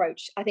best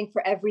approach, I think,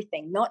 for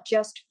everything, not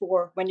just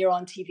for when you're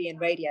on TV and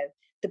radio.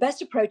 The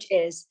best approach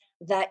is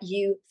that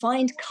you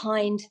find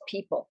kind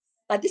people.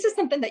 This is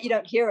something that you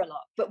don't hear a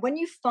lot, but when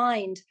you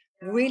find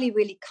really,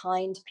 really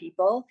kind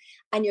people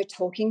and you're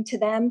talking to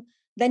them,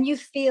 then you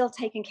feel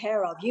taken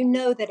care of. You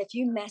know that if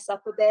you mess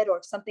up a bit, or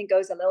if something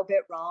goes a little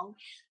bit wrong,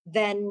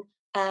 then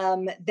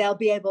they'll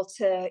be able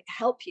to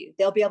help you.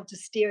 They'll be able to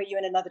steer you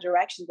in another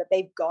direction, that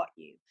they've got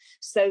you.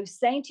 So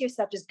saying to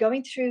yourself, just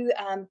going through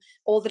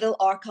all the little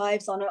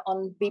archives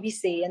on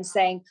BBC and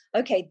saying,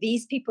 okay,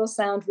 these people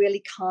sound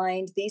really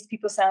kind. These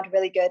people sound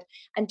really good.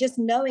 And just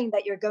knowing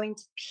that you're going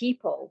to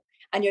people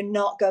and you're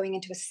not going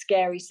into a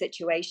scary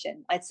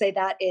situation. I'd say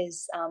that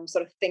is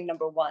sort of thing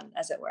number 1,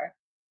 as it were.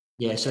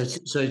 Yeah. So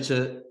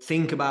to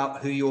think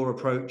about who you're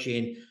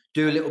approaching,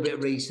 do a little bit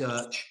of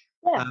research.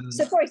 Yeah.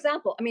 So, for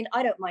example,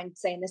 I don't mind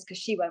saying this because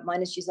she won't mind,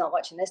 and she's not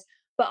watching this,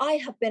 but I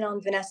have been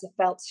on Vanessa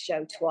Feltz'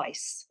 show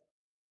twice.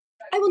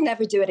 I will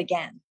never do it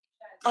again.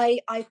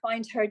 I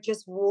find her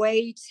just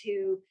way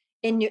too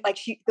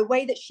the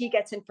way that she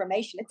gets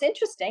information. It's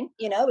interesting,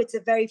 it's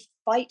a very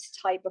fight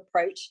type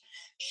approach.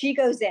 She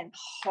goes in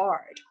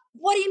hard.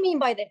 What do you mean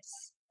by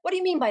this? What do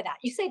you mean by that?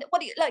 You say that.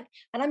 What do you like?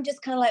 And I'm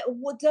just kind of like,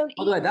 well, don't.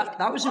 By the way,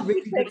 that was a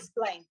really good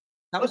explain.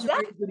 That was a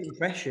really good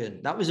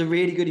impression. That was a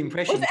really good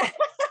impression. It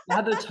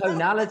had the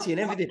tonality and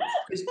everything.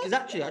 Because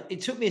actually,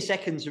 it took me a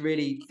second to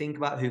really think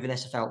about who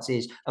Vanessa Feltz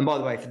is. And by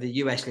the way, for the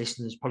US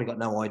listeners, probably got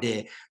no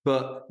idea.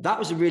 But that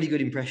was a really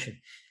good impression.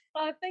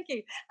 Oh, thank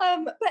you.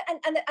 But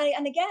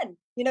and again,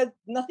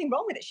 nothing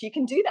wrong with it. She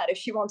can do that if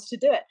she wants to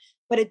do it,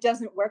 but it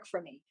doesn't work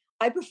for me.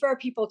 I prefer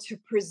people to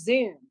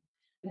presume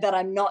that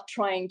I'm not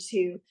trying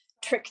to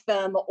trick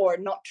them or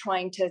not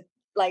trying to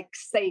like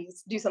say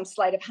do some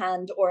sleight of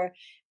hand or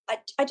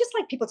I just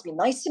like people to be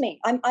nice to me.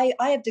 I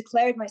have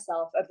declared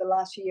myself over the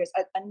last few years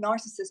a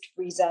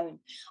narcissist-free zone.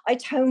 I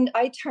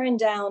turn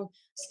down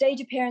stage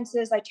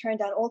appearances. I turn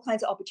down all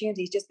kinds of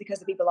opportunities just because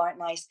the people aren't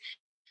nice.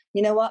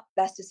 You know what?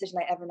 Best decision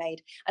I ever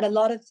made. And a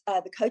lot of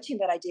the coaching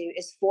that I do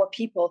is for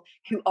people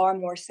who are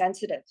more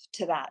sensitive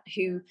to that,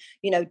 who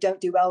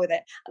don't do well with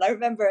it. And I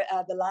remember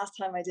the last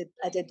time I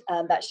did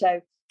that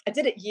show. I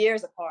did it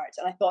years apart,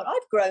 and I thought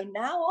I've grown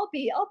now. I'll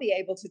be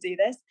able to do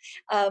this.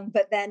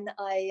 But then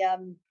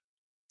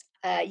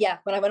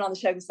when I went on the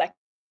show the second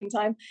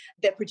time,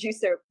 the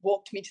producer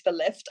walked me to the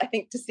lift, I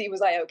think, to see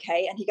was I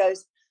okay, and he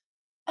goes,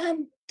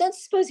 "Don't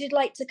suppose you'd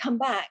like to come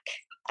back?"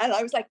 And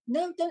I was like,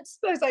 "No, don't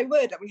suppose I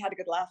would." And we had a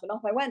good laugh, and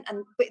off I went.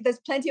 And there's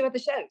plenty of other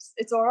shows.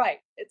 It's all right.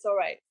 It's all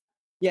right.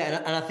 Yeah,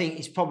 and I think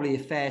it's probably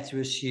fair to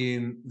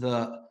assume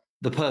that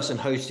the person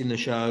hosting the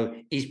show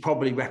is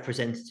probably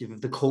representative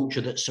of the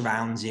culture that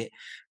surrounds it.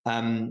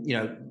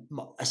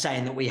 A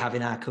saying that we have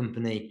in our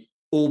company: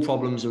 all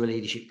problems are a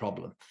leadership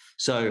problem.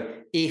 So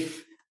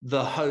if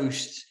the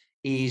host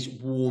is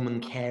warm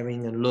and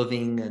caring and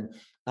loving and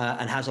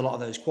has a lot of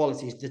those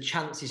qualities, the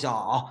chances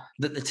are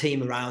that the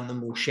team around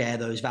them will share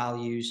those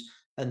values.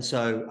 And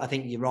so I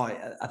think you're right.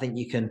 I think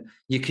you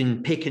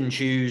can pick and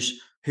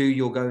choose who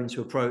you're going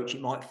to approach.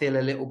 It might feel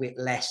a little bit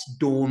less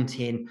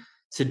daunting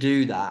to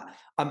do that.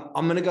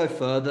 I'm going to go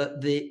further.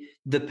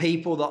 The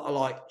people that are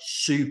like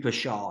super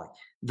shy,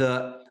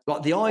 the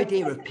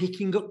idea of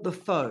picking up the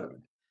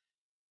phone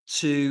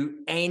to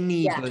Yeah.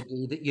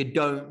 anybody that you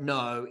don't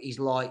know is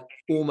like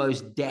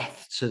almost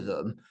death to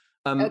them.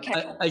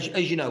 Okay.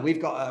 As you know,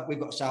 we've got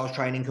a sales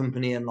training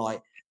company, and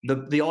like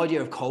the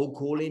idea of cold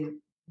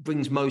calling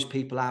brings most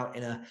people out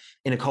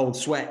in a cold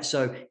sweat.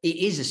 So it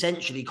is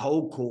essentially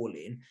cold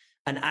calling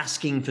and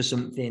asking for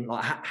something.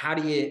 Like how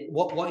do you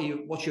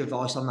what's your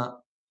advice on that?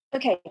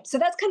 Okay, so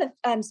that's kind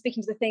of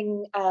speaking to the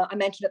thing I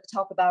mentioned at the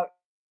top about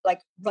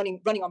like running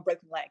on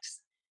broken legs.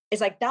 It's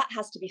like that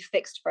has to be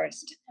fixed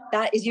first.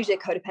 That is usually a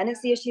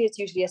codependency issue. It's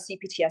usually a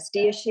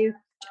CPTSD issue,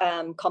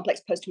 complex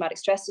post-traumatic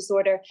stress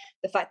disorder.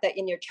 The fact that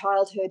in your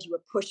childhood you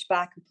were pushed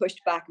back and pushed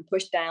back and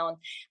pushed down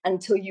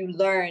until you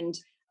learned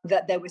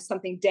that there was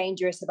something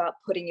dangerous about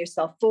putting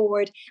yourself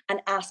forward and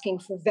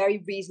asking for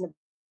very reasonable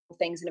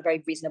things in a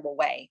very reasonable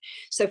way.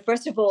 So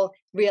first of all,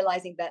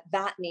 realizing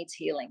that needs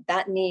healing,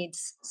 that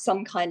needs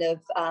some kind of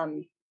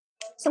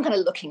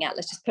looking at.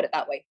 Let's just put it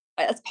that way.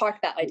 Right, let's park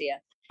that idea.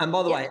 And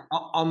by the way,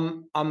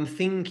 I'm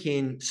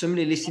thinking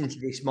somebody listening to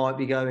this might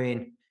be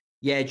going,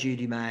 "Yeah,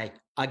 Judy May,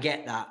 I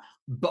get that,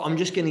 but I'm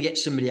just going to get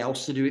somebody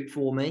else to do it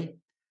for me."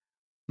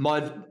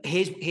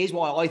 Here's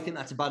why I think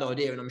that's a bad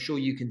idea, and I'm sure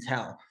you can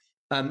tell.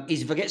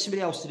 Is if I get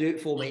somebody else to do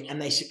it for me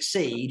and they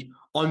succeed,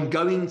 I'm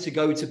going to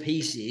go to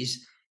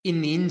pieces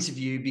in the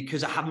interview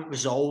because I haven't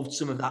resolved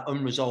some of that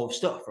unresolved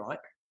stuff, right?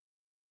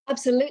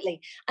 Absolutely.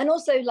 And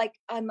also, like,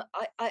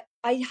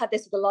 I had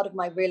this with a lot of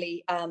my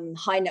really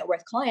high net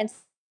worth clients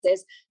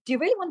is, do you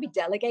really want to be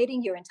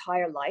delegating your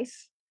entire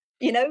life?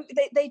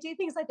 They do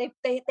things like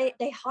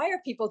they hire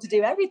people to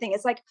do everything.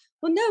 It's like,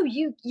 well, no,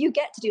 you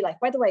get to do life.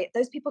 By the way,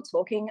 those people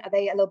talking, are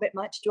they a little bit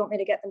much? Do you want me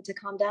to get them to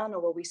calm down,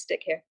 or will we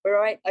stick here? We're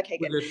all right? Okay,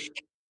 good.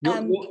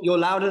 You're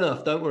loud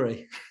enough, don't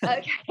worry.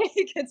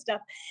 Okay, good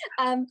stuff.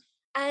 And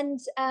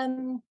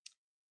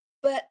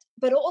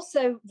but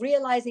also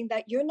realizing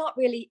that you're not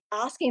really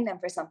asking them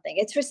for something.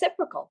 It's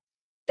reciprocal.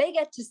 They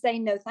get to say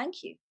no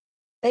thank you.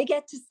 They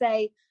get to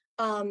say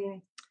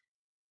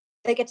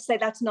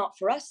that's not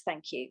for us,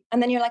 thank you.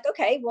 And then you're like,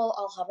 okay, well,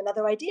 I'll have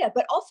another idea.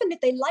 But often if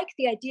they like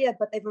the idea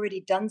but they've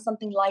already done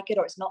something like it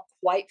or it's not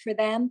quite for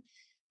them,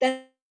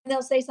 then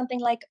they'll say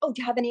something like, oh,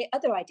 do you have any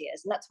other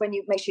ideas? And that's when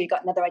you make sure you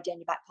got another idea in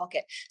your back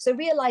pocket. So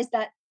realize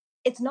that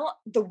it's not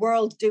the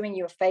world doing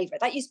you a favor.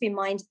 That used to be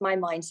my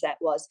mindset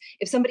was,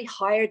 if somebody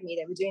hired me,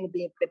 they were doing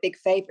a big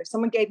favor. If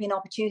someone gave me an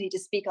opportunity to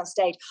speak on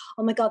stage,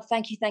 oh my God,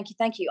 thank you, thank you,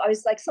 thank you. I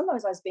was like,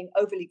 sometimes I was being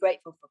overly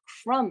grateful for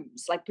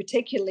crumbs, like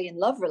particularly in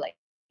love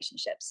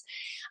relationships.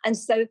 And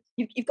so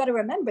you've got to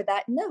remember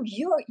that, no,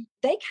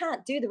 they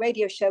can't do the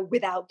radio show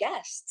without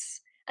guests.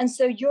 And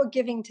so you're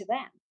giving to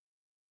them.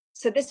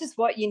 So this is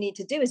what you need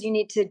to do, is you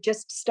need to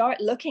just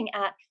start looking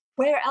at,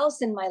 where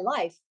else in my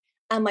life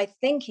am I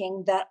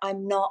thinking that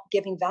I'm not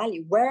giving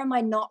value? Where am I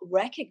not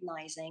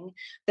recognizing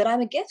that I'm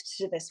a gift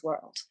to this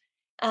world?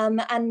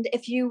 And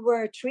if you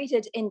were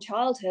treated in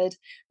childhood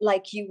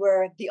like you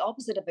were the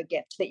opposite of a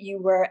gift, that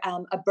you were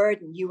a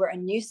burden, you were a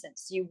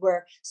nuisance, you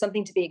were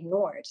something to be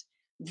ignored,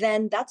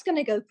 then that's going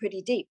to go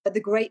pretty deep. But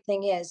the great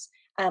thing is,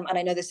 and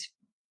I know this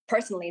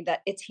personally,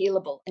 that it's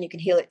healable, and you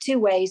can heal it two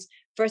ways.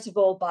 First of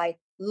all, by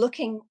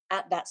looking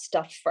at that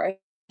stuff first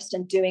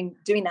and doing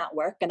that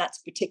work, and that's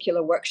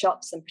particular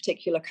workshops and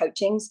particular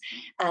coachings,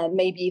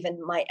 maybe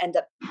even might end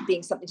up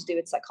being something to do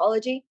with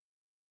psychology,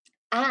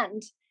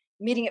 and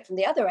meeting it from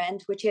the other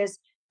end, which is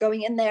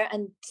going in there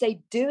and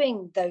say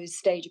doing those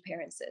stage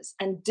appearances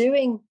and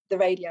doing the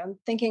radio and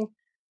thinking,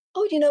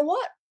 oh, you know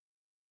what?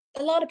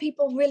 A lot of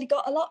people really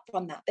got a lot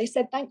from that. They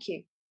said thank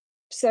you.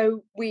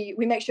 So we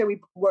make sure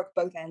we work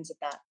both ends of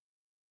that.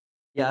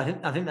 Yeah,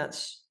 I think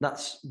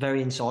that's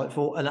very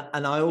insightful,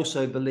 and I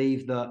also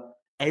believe that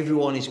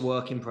everyone is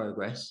work in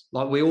progress.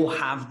 Like, we all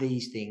have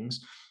these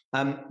things.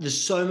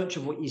 There's so much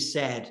of what you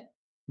said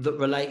that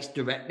relates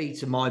directly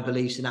to my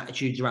beliefs and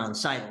attitudes around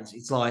sales.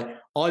 It's like,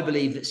 I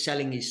believe that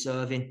selling is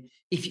serving.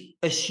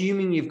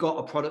 Assuming you've got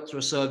a product or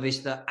a service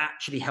that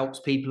actually helps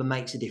people and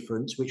makes a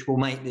difference, which will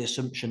make the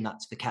assumption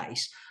that's the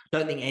case. I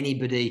don't think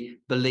anybody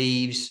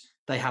believes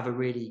they have a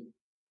really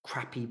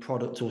crappy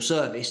product or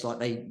service, like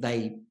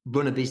they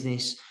run a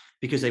business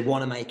because they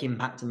want to make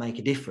impact and make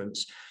a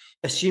difference.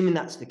 Assuming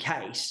that's the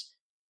case,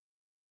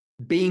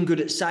 being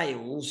good at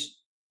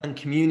sales and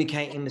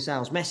communicating the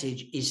sales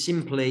message is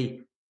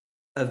simply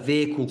a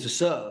vehicle to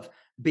serve.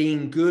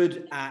 Being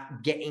good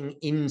at getting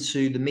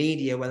into the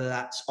media, whether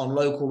that's on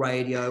local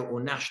radio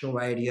or national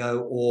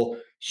radio or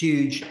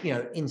huge,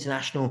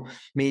 international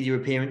media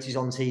appearances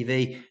on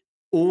TV,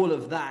 all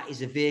of that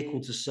is a vehicle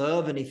to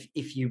serve. And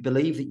if you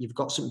believe that you've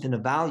got something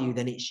of value,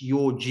 then it's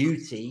your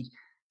duty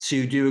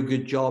to do a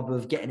good job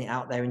of getting it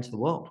out there into the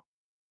world.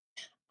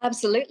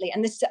 Absolutely.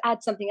 And this, to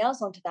add something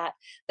else onto that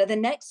the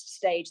next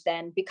stage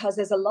then, because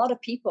there's a lot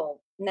of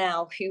people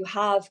now who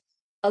have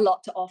a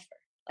lot to offer.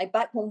 Like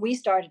back when we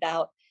started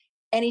out,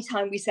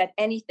 anytime we said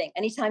anything,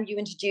 anytime you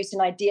introduced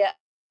an idea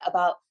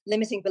about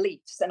limiting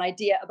beliefs, an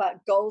idea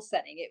about goal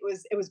setting, it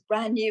was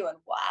brand new and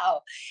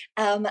wow.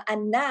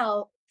 And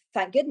now,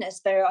 thank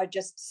goodness, there are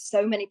just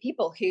so many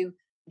people who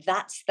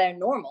that's their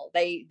normal.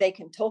 They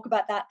can talk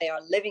about that. They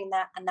are living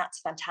that, and that's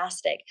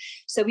fantastic.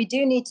 So we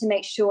do need to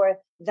make sure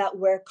that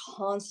we're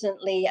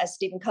constantly, as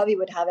Stephen Covey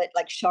would have it,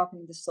 like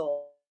sharpening the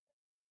sword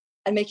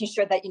and making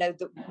sure that,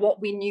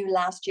 what we knew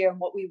last year and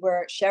what we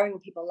were sharing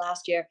with people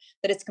last year,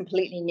 that it's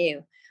completely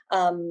new.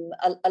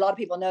 A lot of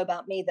people know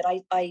about me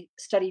that I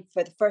study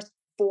for the first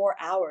 4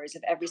 hours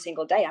of every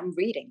single day. I'm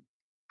reading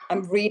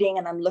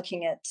and I'm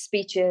looking at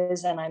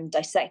speeches and I'm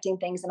dissecting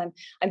things, and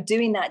I'm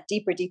doing that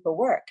deeper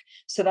work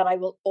so that I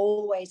will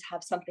always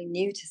have something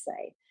new to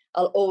say.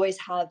 I'll always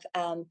have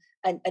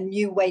a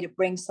new way to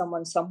bring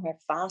someone somewhere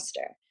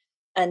faster.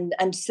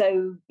 And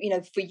so,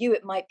 for you,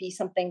 it might be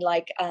something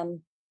like,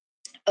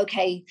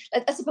 okay,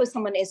 I suppose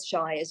someone is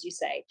shy, as you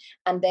say,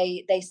 and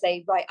they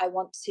say, right, I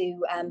want to,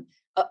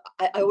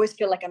 I always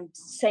feel like I'm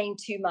saying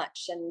too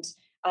much and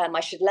I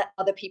should let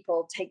other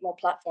people take more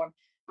platform.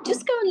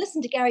 Just go and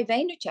listen to Gary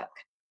Vaynerchuk.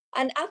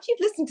 And after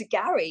you've listened to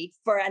Gary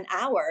for an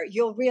hour,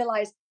 you'll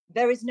realize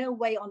there is no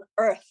way on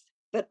earth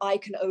that I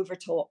can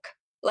overtalk.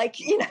 Like,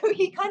 he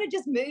kind of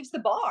just moves the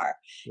bar.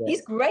 Yeah.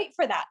 He's great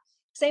for that.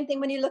 Same thing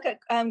when you look at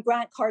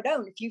Grant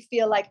Cardone. If you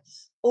feel like,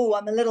 oh,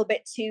 I'm a little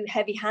bit too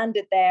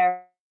heavy-handed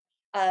there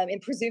in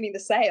presuming the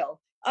sale.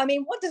 I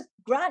mean, what does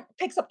Grant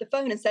picks up the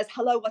phone and says,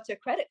 hello, what's your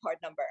credit card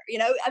number?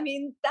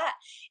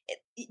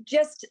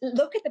 Just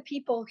look at the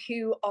people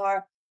who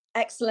are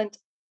excellent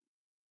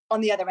on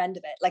the other end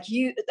of it. Like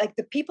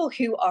the people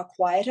who are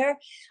quieter,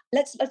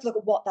 let's look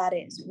at what that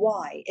is.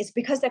 Why? It's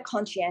because they're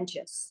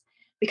conscientious,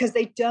 because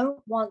they don't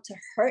want to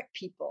hurt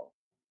people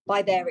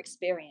by their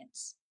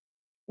experience.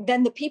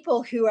 Then the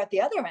people who are at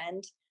the other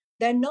end,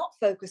 they're not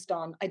focused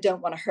on, I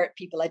don't want to hurt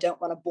people, I don't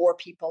want to bore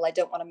people, I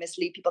don't want to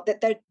mislead people.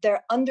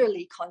 They're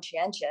underly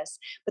conscientious.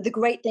 But the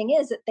great thing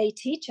is that they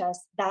teach us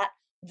that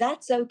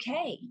that's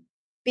okay,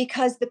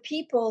 because the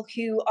people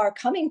who are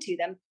coming to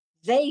them,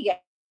 they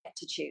get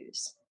to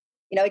choose.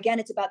 Again,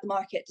 it's about the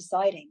market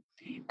deciding.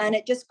 And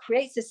it just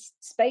creates this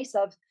space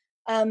of,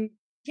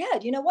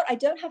 you know what? I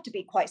don't have to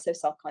be quite so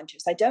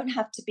self-conscious. I don't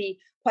have to be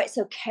quite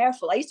so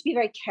careful. I used to be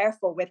very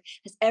careful with,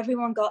 has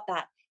everyone got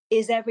that?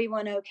 Is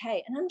everyone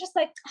okay? And I'm just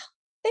like, oh,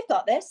 they've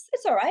got this.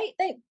 It's all right.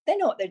 They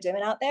know what they're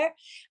doing out there.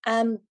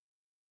 I'll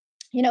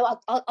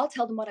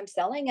tell them what I'm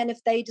selling. And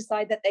if they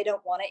decide that they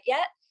don't want it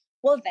yet,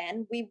 well,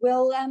 then we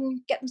will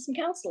get them some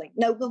counseling.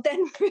 No, well,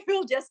 then we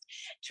will just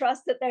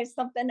trust that there's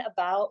something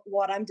about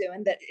what I'm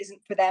doing that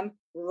isn't for them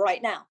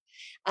right now.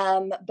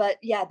 But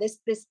yeah,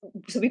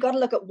 so we've got to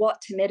look at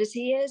what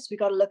timidity is. We've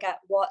got to look at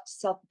what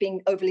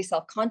being overly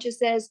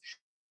self-conscious is.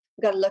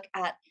 We've got to look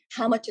at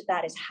how much of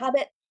that is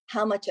habit,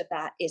 how much of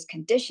that is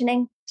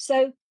conditioning.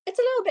 So it's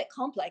a little bit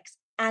complex,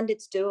 and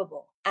it's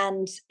doable.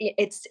 And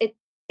it's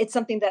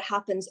something that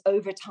happens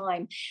over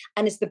time,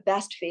 and it's the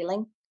best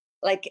feeling.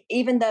 Like,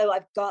 even though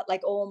I've got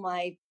like all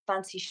my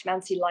fancy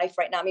schmancy life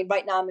right now, I mean,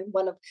 right now I'm in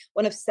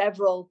one of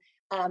several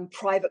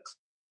private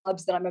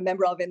clubs that I'm a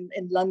member of in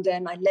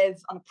London. I live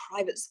on a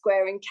private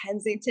square in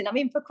Kensington. I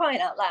mean, for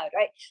crying out loud,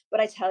 right? But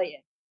I tell you,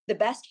 the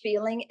best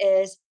feeling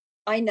is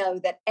I know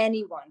that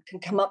anyone can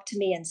come up to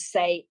me and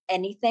say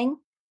anything,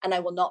 and I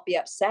will not be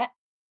upset,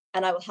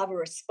 and I will have a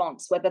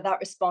response, whether that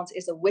response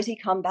is a witty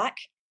comeback,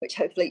 which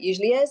hopefully it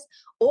usually is,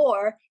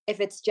 or if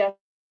it's just,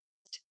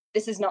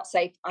 this is not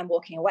safe, I'm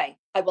walking away.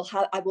 I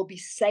will be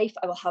safe.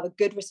 I will have a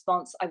good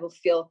response. I will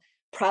feel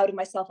proud of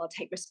myself. I'll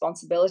take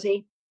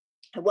responsibility.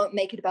 I won't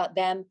make it about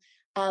them.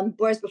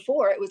 Whereas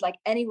before it was like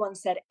anyone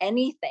said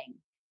anything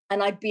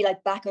and I'd be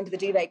like back under the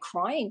duvet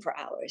crying for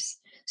hours.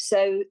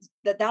 So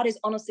that is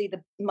honestly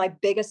my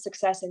biggest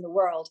success in the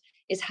world,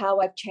 is how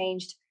I've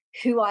changed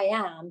who I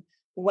am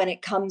when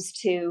it comes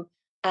to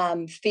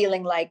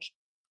feeling like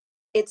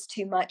it's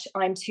too much,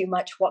 I'm too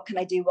much, what can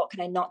I do, what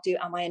can I not do,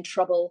 am I in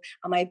trouble,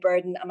 am I a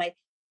burden, am I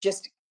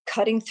just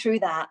cutting through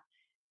that,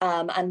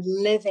 and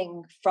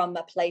living from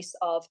a place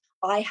of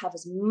I have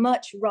as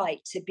much right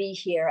to be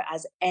here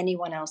as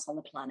anyone else on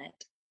the planet.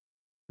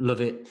 Love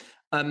it.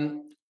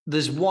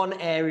 There's one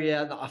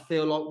area that I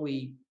feel like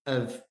we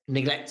have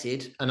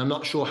neglected, and I'm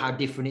not sure how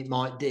different it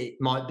might be.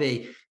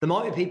 There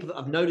might be people that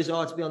have no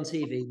desire to be on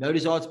TV, no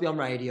desire to be on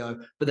radio,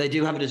 but they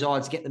do have a desire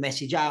to get the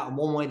message out. And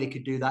one way they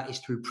could do that is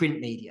through print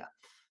media.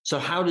 So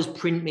how does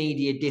print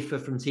media differ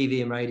from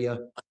TV and radio?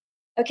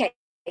 Okay,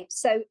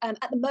 so at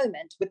the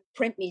moment with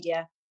print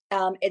media,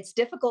 it's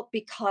difficult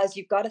because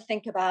you've got to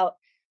think about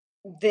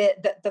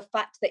the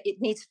fact that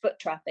it needs foot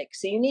traffic.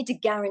 So you need to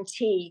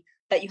guarantee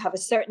that you have a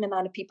certain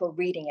amount of people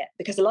reading it,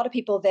 because a lot of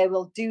people, they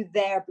will do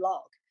their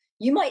blog.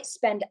 You might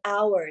spend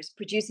hours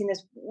producing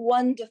this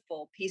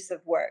wonderful piece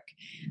of work,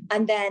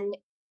 and then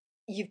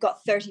you've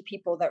got 30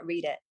 people that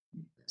read it.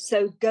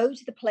 So go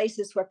to the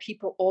places where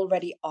people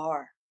already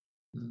are.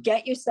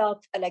 Get yourself,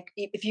 like,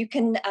 if you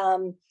can,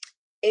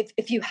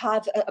 if you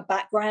have a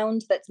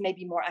background that's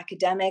maybe more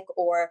academic,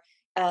 or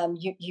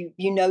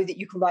you know that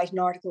you can write an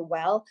article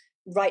well,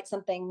 write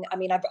something. I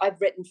mean, I've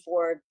written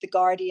for the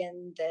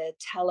Guardian, the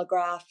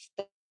Telegraph,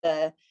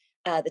 the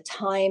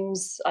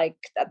Times, like,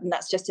 and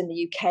that's just in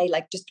the UK,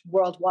 like just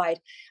worldwide,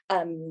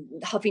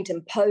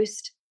 Huffington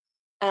Post,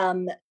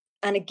 and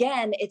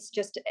again, it's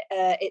just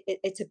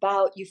it's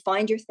about, you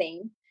find your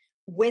theme.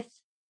 With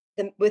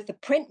the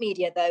print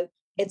media, though,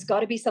 it's got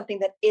to be something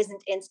that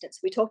isn't instant.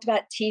 So we talked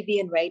about TV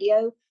and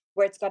radio,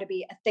 where it's got to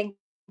be a thing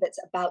that's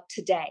about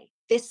today.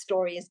 This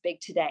story is big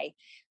today.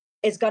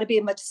 It's got to be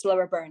a much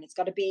slower burn. It's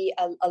got to be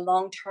a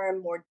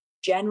long-term, more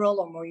general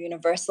or more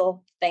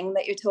universal thing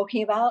that you're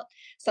talking about.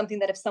 Something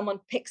that if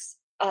someone picks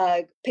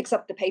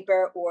up the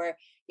paper, or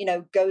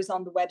goes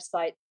on the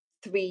website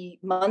 3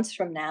 months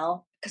from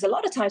now, because a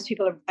lot of times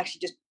people are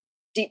actually just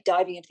deep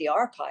diving into the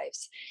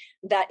archives,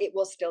 that it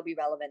will still be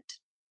relevant.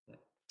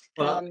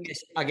 Well,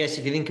 I guess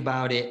if you think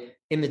about it,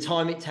 in the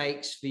time it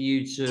takes for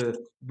you to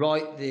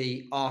write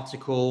the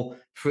article,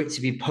 for it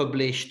to be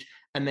published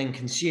and then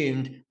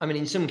consumed, I mean,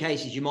 in some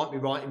cases you might be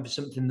writing for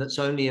something that's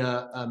only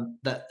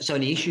that's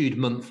only issued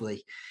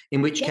monthly,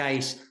 in which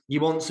case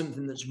you want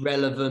something that's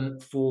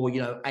relevant for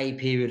a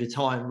period of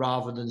time,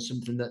 rather than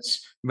something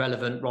that's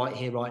relevant right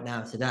here, right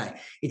now, today.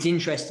 It's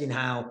interesting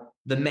how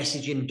the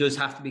messaging does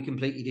have to be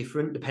completely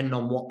different depending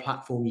on what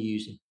platform you're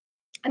using,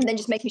 and then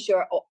just making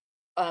sure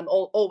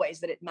always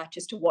that it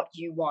matches to what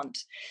you want.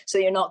 So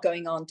you're not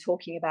going on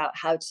talking about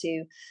how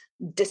to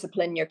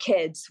discipline your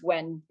kids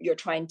when you're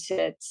trying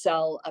to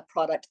sell a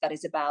product that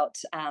is about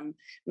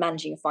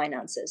managing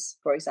finances,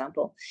 for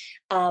example.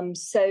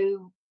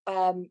 Within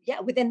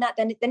that,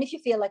 then if you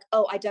feel like,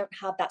 oh, I don't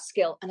have that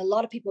skill, and a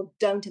lot of people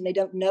don't, and they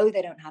don't know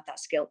they don't have that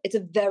skill. It's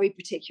a very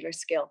particular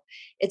skill.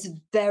 It's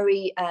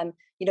very,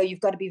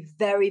 you've got to be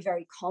very,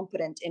 very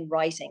competent in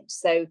writing.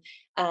 So,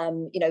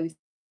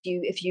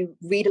 if you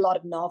read a lot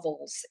of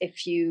novels,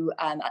 if you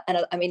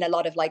a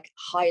lot of like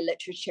high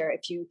literature,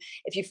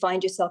 if you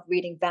find yourself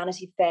reading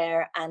Vanity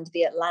Fair and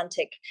The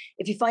Atlantic,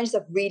 if you find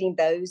yourself reading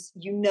those,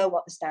 you know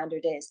what the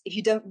standard is. If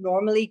you don't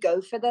normally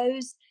go for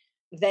those,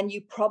 then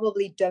you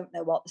probably don't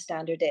know what the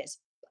standard is.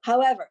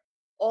 However,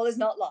 all is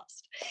not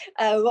lost.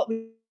 What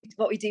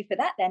we do for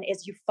that then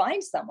is you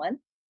find someone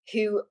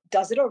who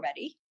does it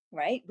already,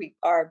 right? We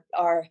are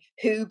our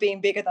who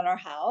being bigger than our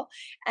how,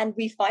 and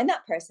we find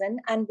that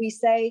person and we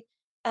say,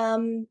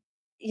 I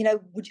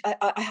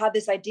have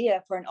this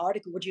idea for an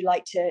article. Would you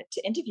like to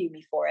interview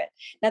me for it?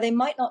 Now, they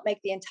might not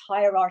make the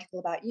entire article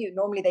about you.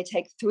 Normally, they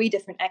take 3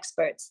 different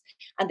experts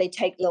and they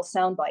take little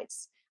sound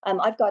bites.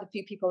 I've got a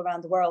few people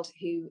around the world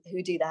who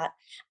do that,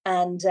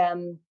 and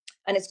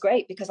it's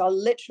great because I'll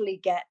literally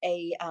get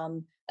a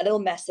little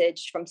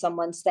message from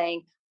someone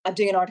saying, "I'm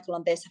doing an article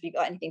on this. Have you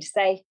got anything to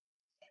say?"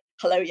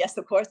 Hello, yes,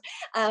 of course.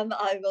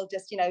 I will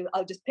just,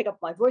 I'll just pick up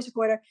my voice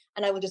recorder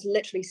and I will just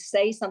literally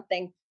say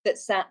something that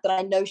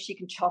I know she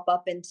can chop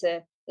up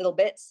into little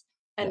bits.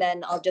 And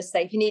then I'll just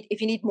say,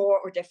 if you need more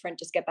or different,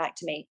 just get back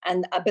to me.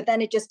 And but then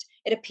it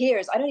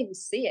appears. I don't even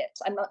see it.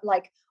 I'm not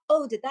like,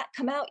 oh, did that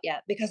come out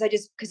yet? Because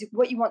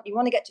what you want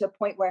to get to a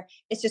point where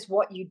it's just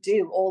what you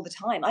do all the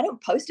time. I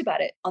don't post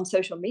about it on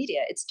social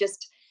media.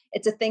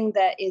 It's a thing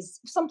that is,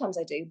 sometimes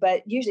I do,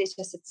 but usually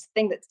it's a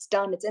thing that's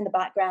done. It's in the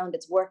background.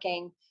 It's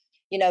working.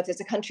 If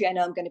there's a country I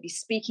know I'm going to be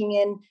speaking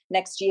in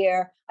next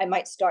year, I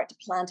might start to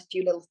plant a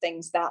few little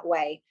things that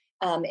way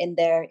in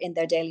their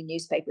daily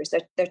newspapers,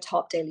 their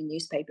top daily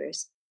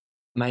newspapers.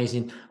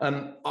 Amazing.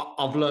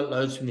 I've learned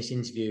loads from this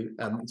interview.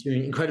 It's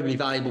been incredibly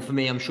valuable for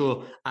me. I'm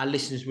sure our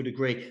listeners would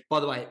agree. By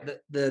the way,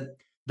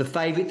 the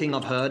favorite thing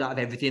I've heard out of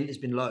everything, there's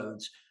been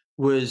loads,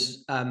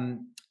 was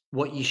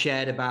what you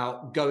shared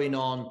about going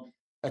on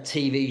a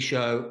TV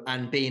show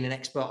and being an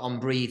expert on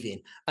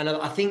breathing. And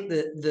I think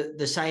that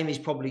the same is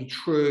probably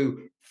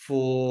true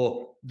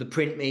for the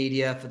print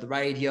media, for the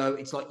radio.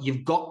 It's like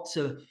you've got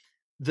to,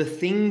 the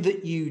thing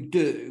that you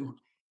do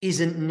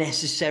isn't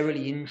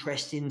necessarily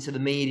interesting to the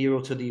media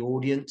or to the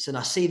audience. And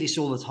I see this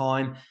all the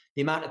time.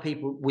 The amount of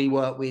people we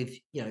work with,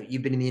 you know,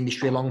 you've been in the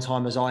industry a long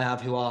time as I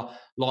have, who are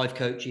life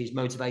coaches,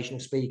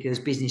 motivational speakers,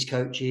 business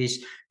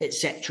coaches,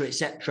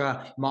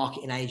 etc.,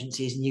 marketing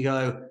agencies. And you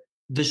go,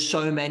 there's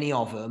so many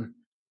of them.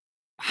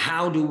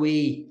 How do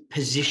we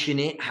position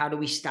it? How do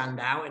we stand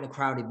out in a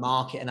crowded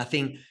market? And I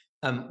think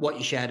what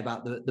you shared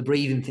about the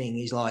breathing thing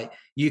is like,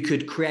 you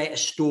could create a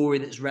story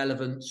that's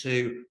relevant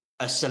to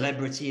a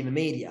celebrity in the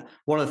media.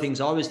 One of the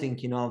things I was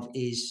thinking of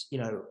is, you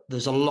know,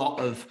 there's a lot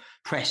of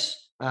press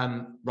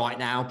right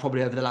now,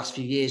 probably over the last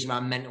few years,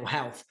 around mental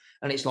health.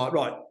 And it's like,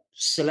 right,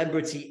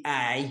 celebrity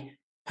A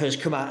has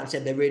come out and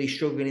said they're really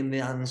struggling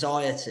with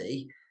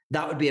anxiety.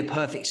 That would be a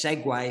perfect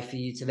segue for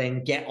you to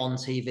then get on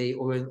TV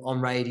or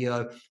on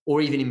radio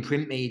or even in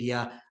print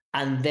media,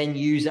 and then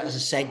use that as a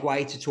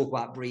segue to talk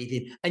about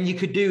breathing. And you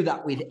could do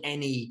that with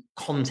any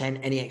content,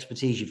 any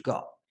expertise you've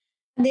got.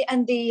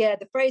 And the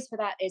phrase for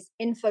that is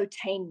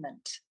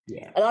infotainment.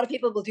 Yeah. A lot of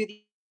people will do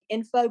the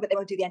info, but they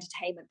won't do the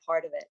entertainment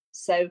part of it.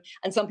 So,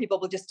 and some people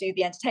will just do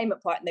the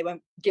entertainment part and they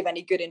won't give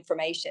any good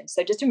information.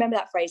 So just remember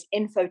that phrase,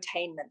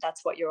 infotainment.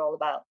 That's what you're all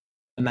about.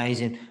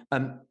 Amazing.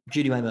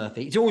 Judy May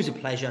Murphy, it's always a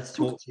pleasure to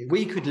talk to you.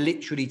 We could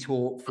literally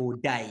talk for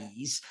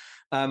days,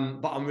 but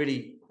I'm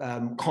really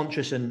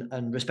conscious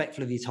and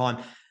respectful of your time.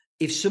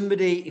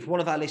 If one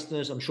of our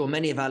listeners, I'm sure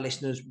many of our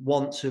listeners,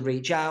 want to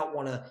reach out,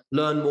 want to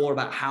learn more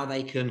about how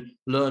they can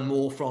learn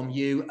more from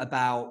you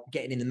about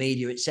getting in the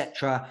media,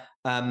 etc.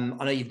 I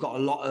know you've got a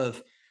lot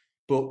of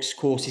books,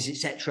 courses,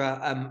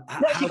 etc.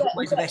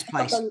 Where's the best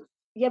place?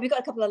 We've got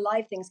a couple of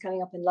live things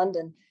coming up in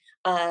London,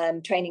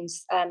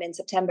 trainings in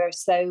September.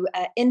 So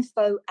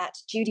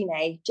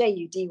info@judymay,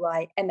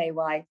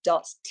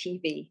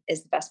 JUDYMAY.TV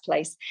is the best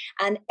place.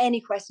 And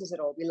any questions at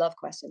all. We love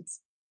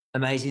questions.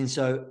 Amazing.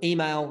 So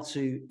email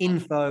to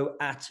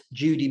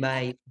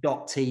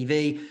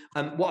info@judymay.tv.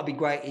 What would be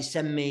great is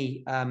send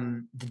me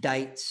the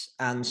dates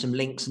and some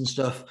links and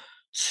stuff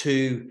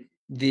to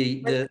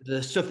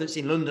the stuff that's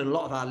in London. A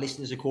lot of our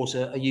listeners, of course,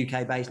 are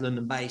UK based,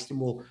 London based,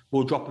 and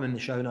we'll drop them in the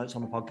show notes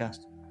on the podcast.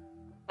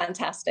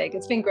 Fantastic.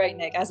 It's been great,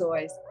 Nick, as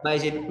always.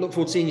 Amazing. Look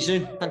forward to seeing you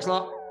soon. Thanks a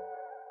lot.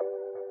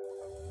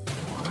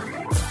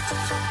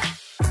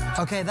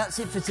 Okay, that's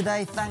it for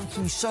today. Thank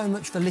you so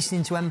much for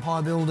listening to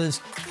Empire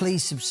Builders.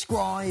 Please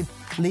subscribe,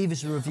 leave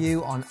us a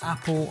review on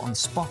Apple, on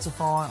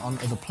Spotify, on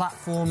other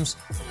platforms,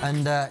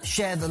 and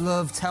share the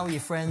love, tell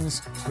your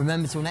friends.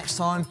 Remember, till next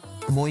time,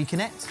 the more you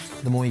connect,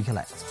 the more you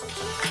collect.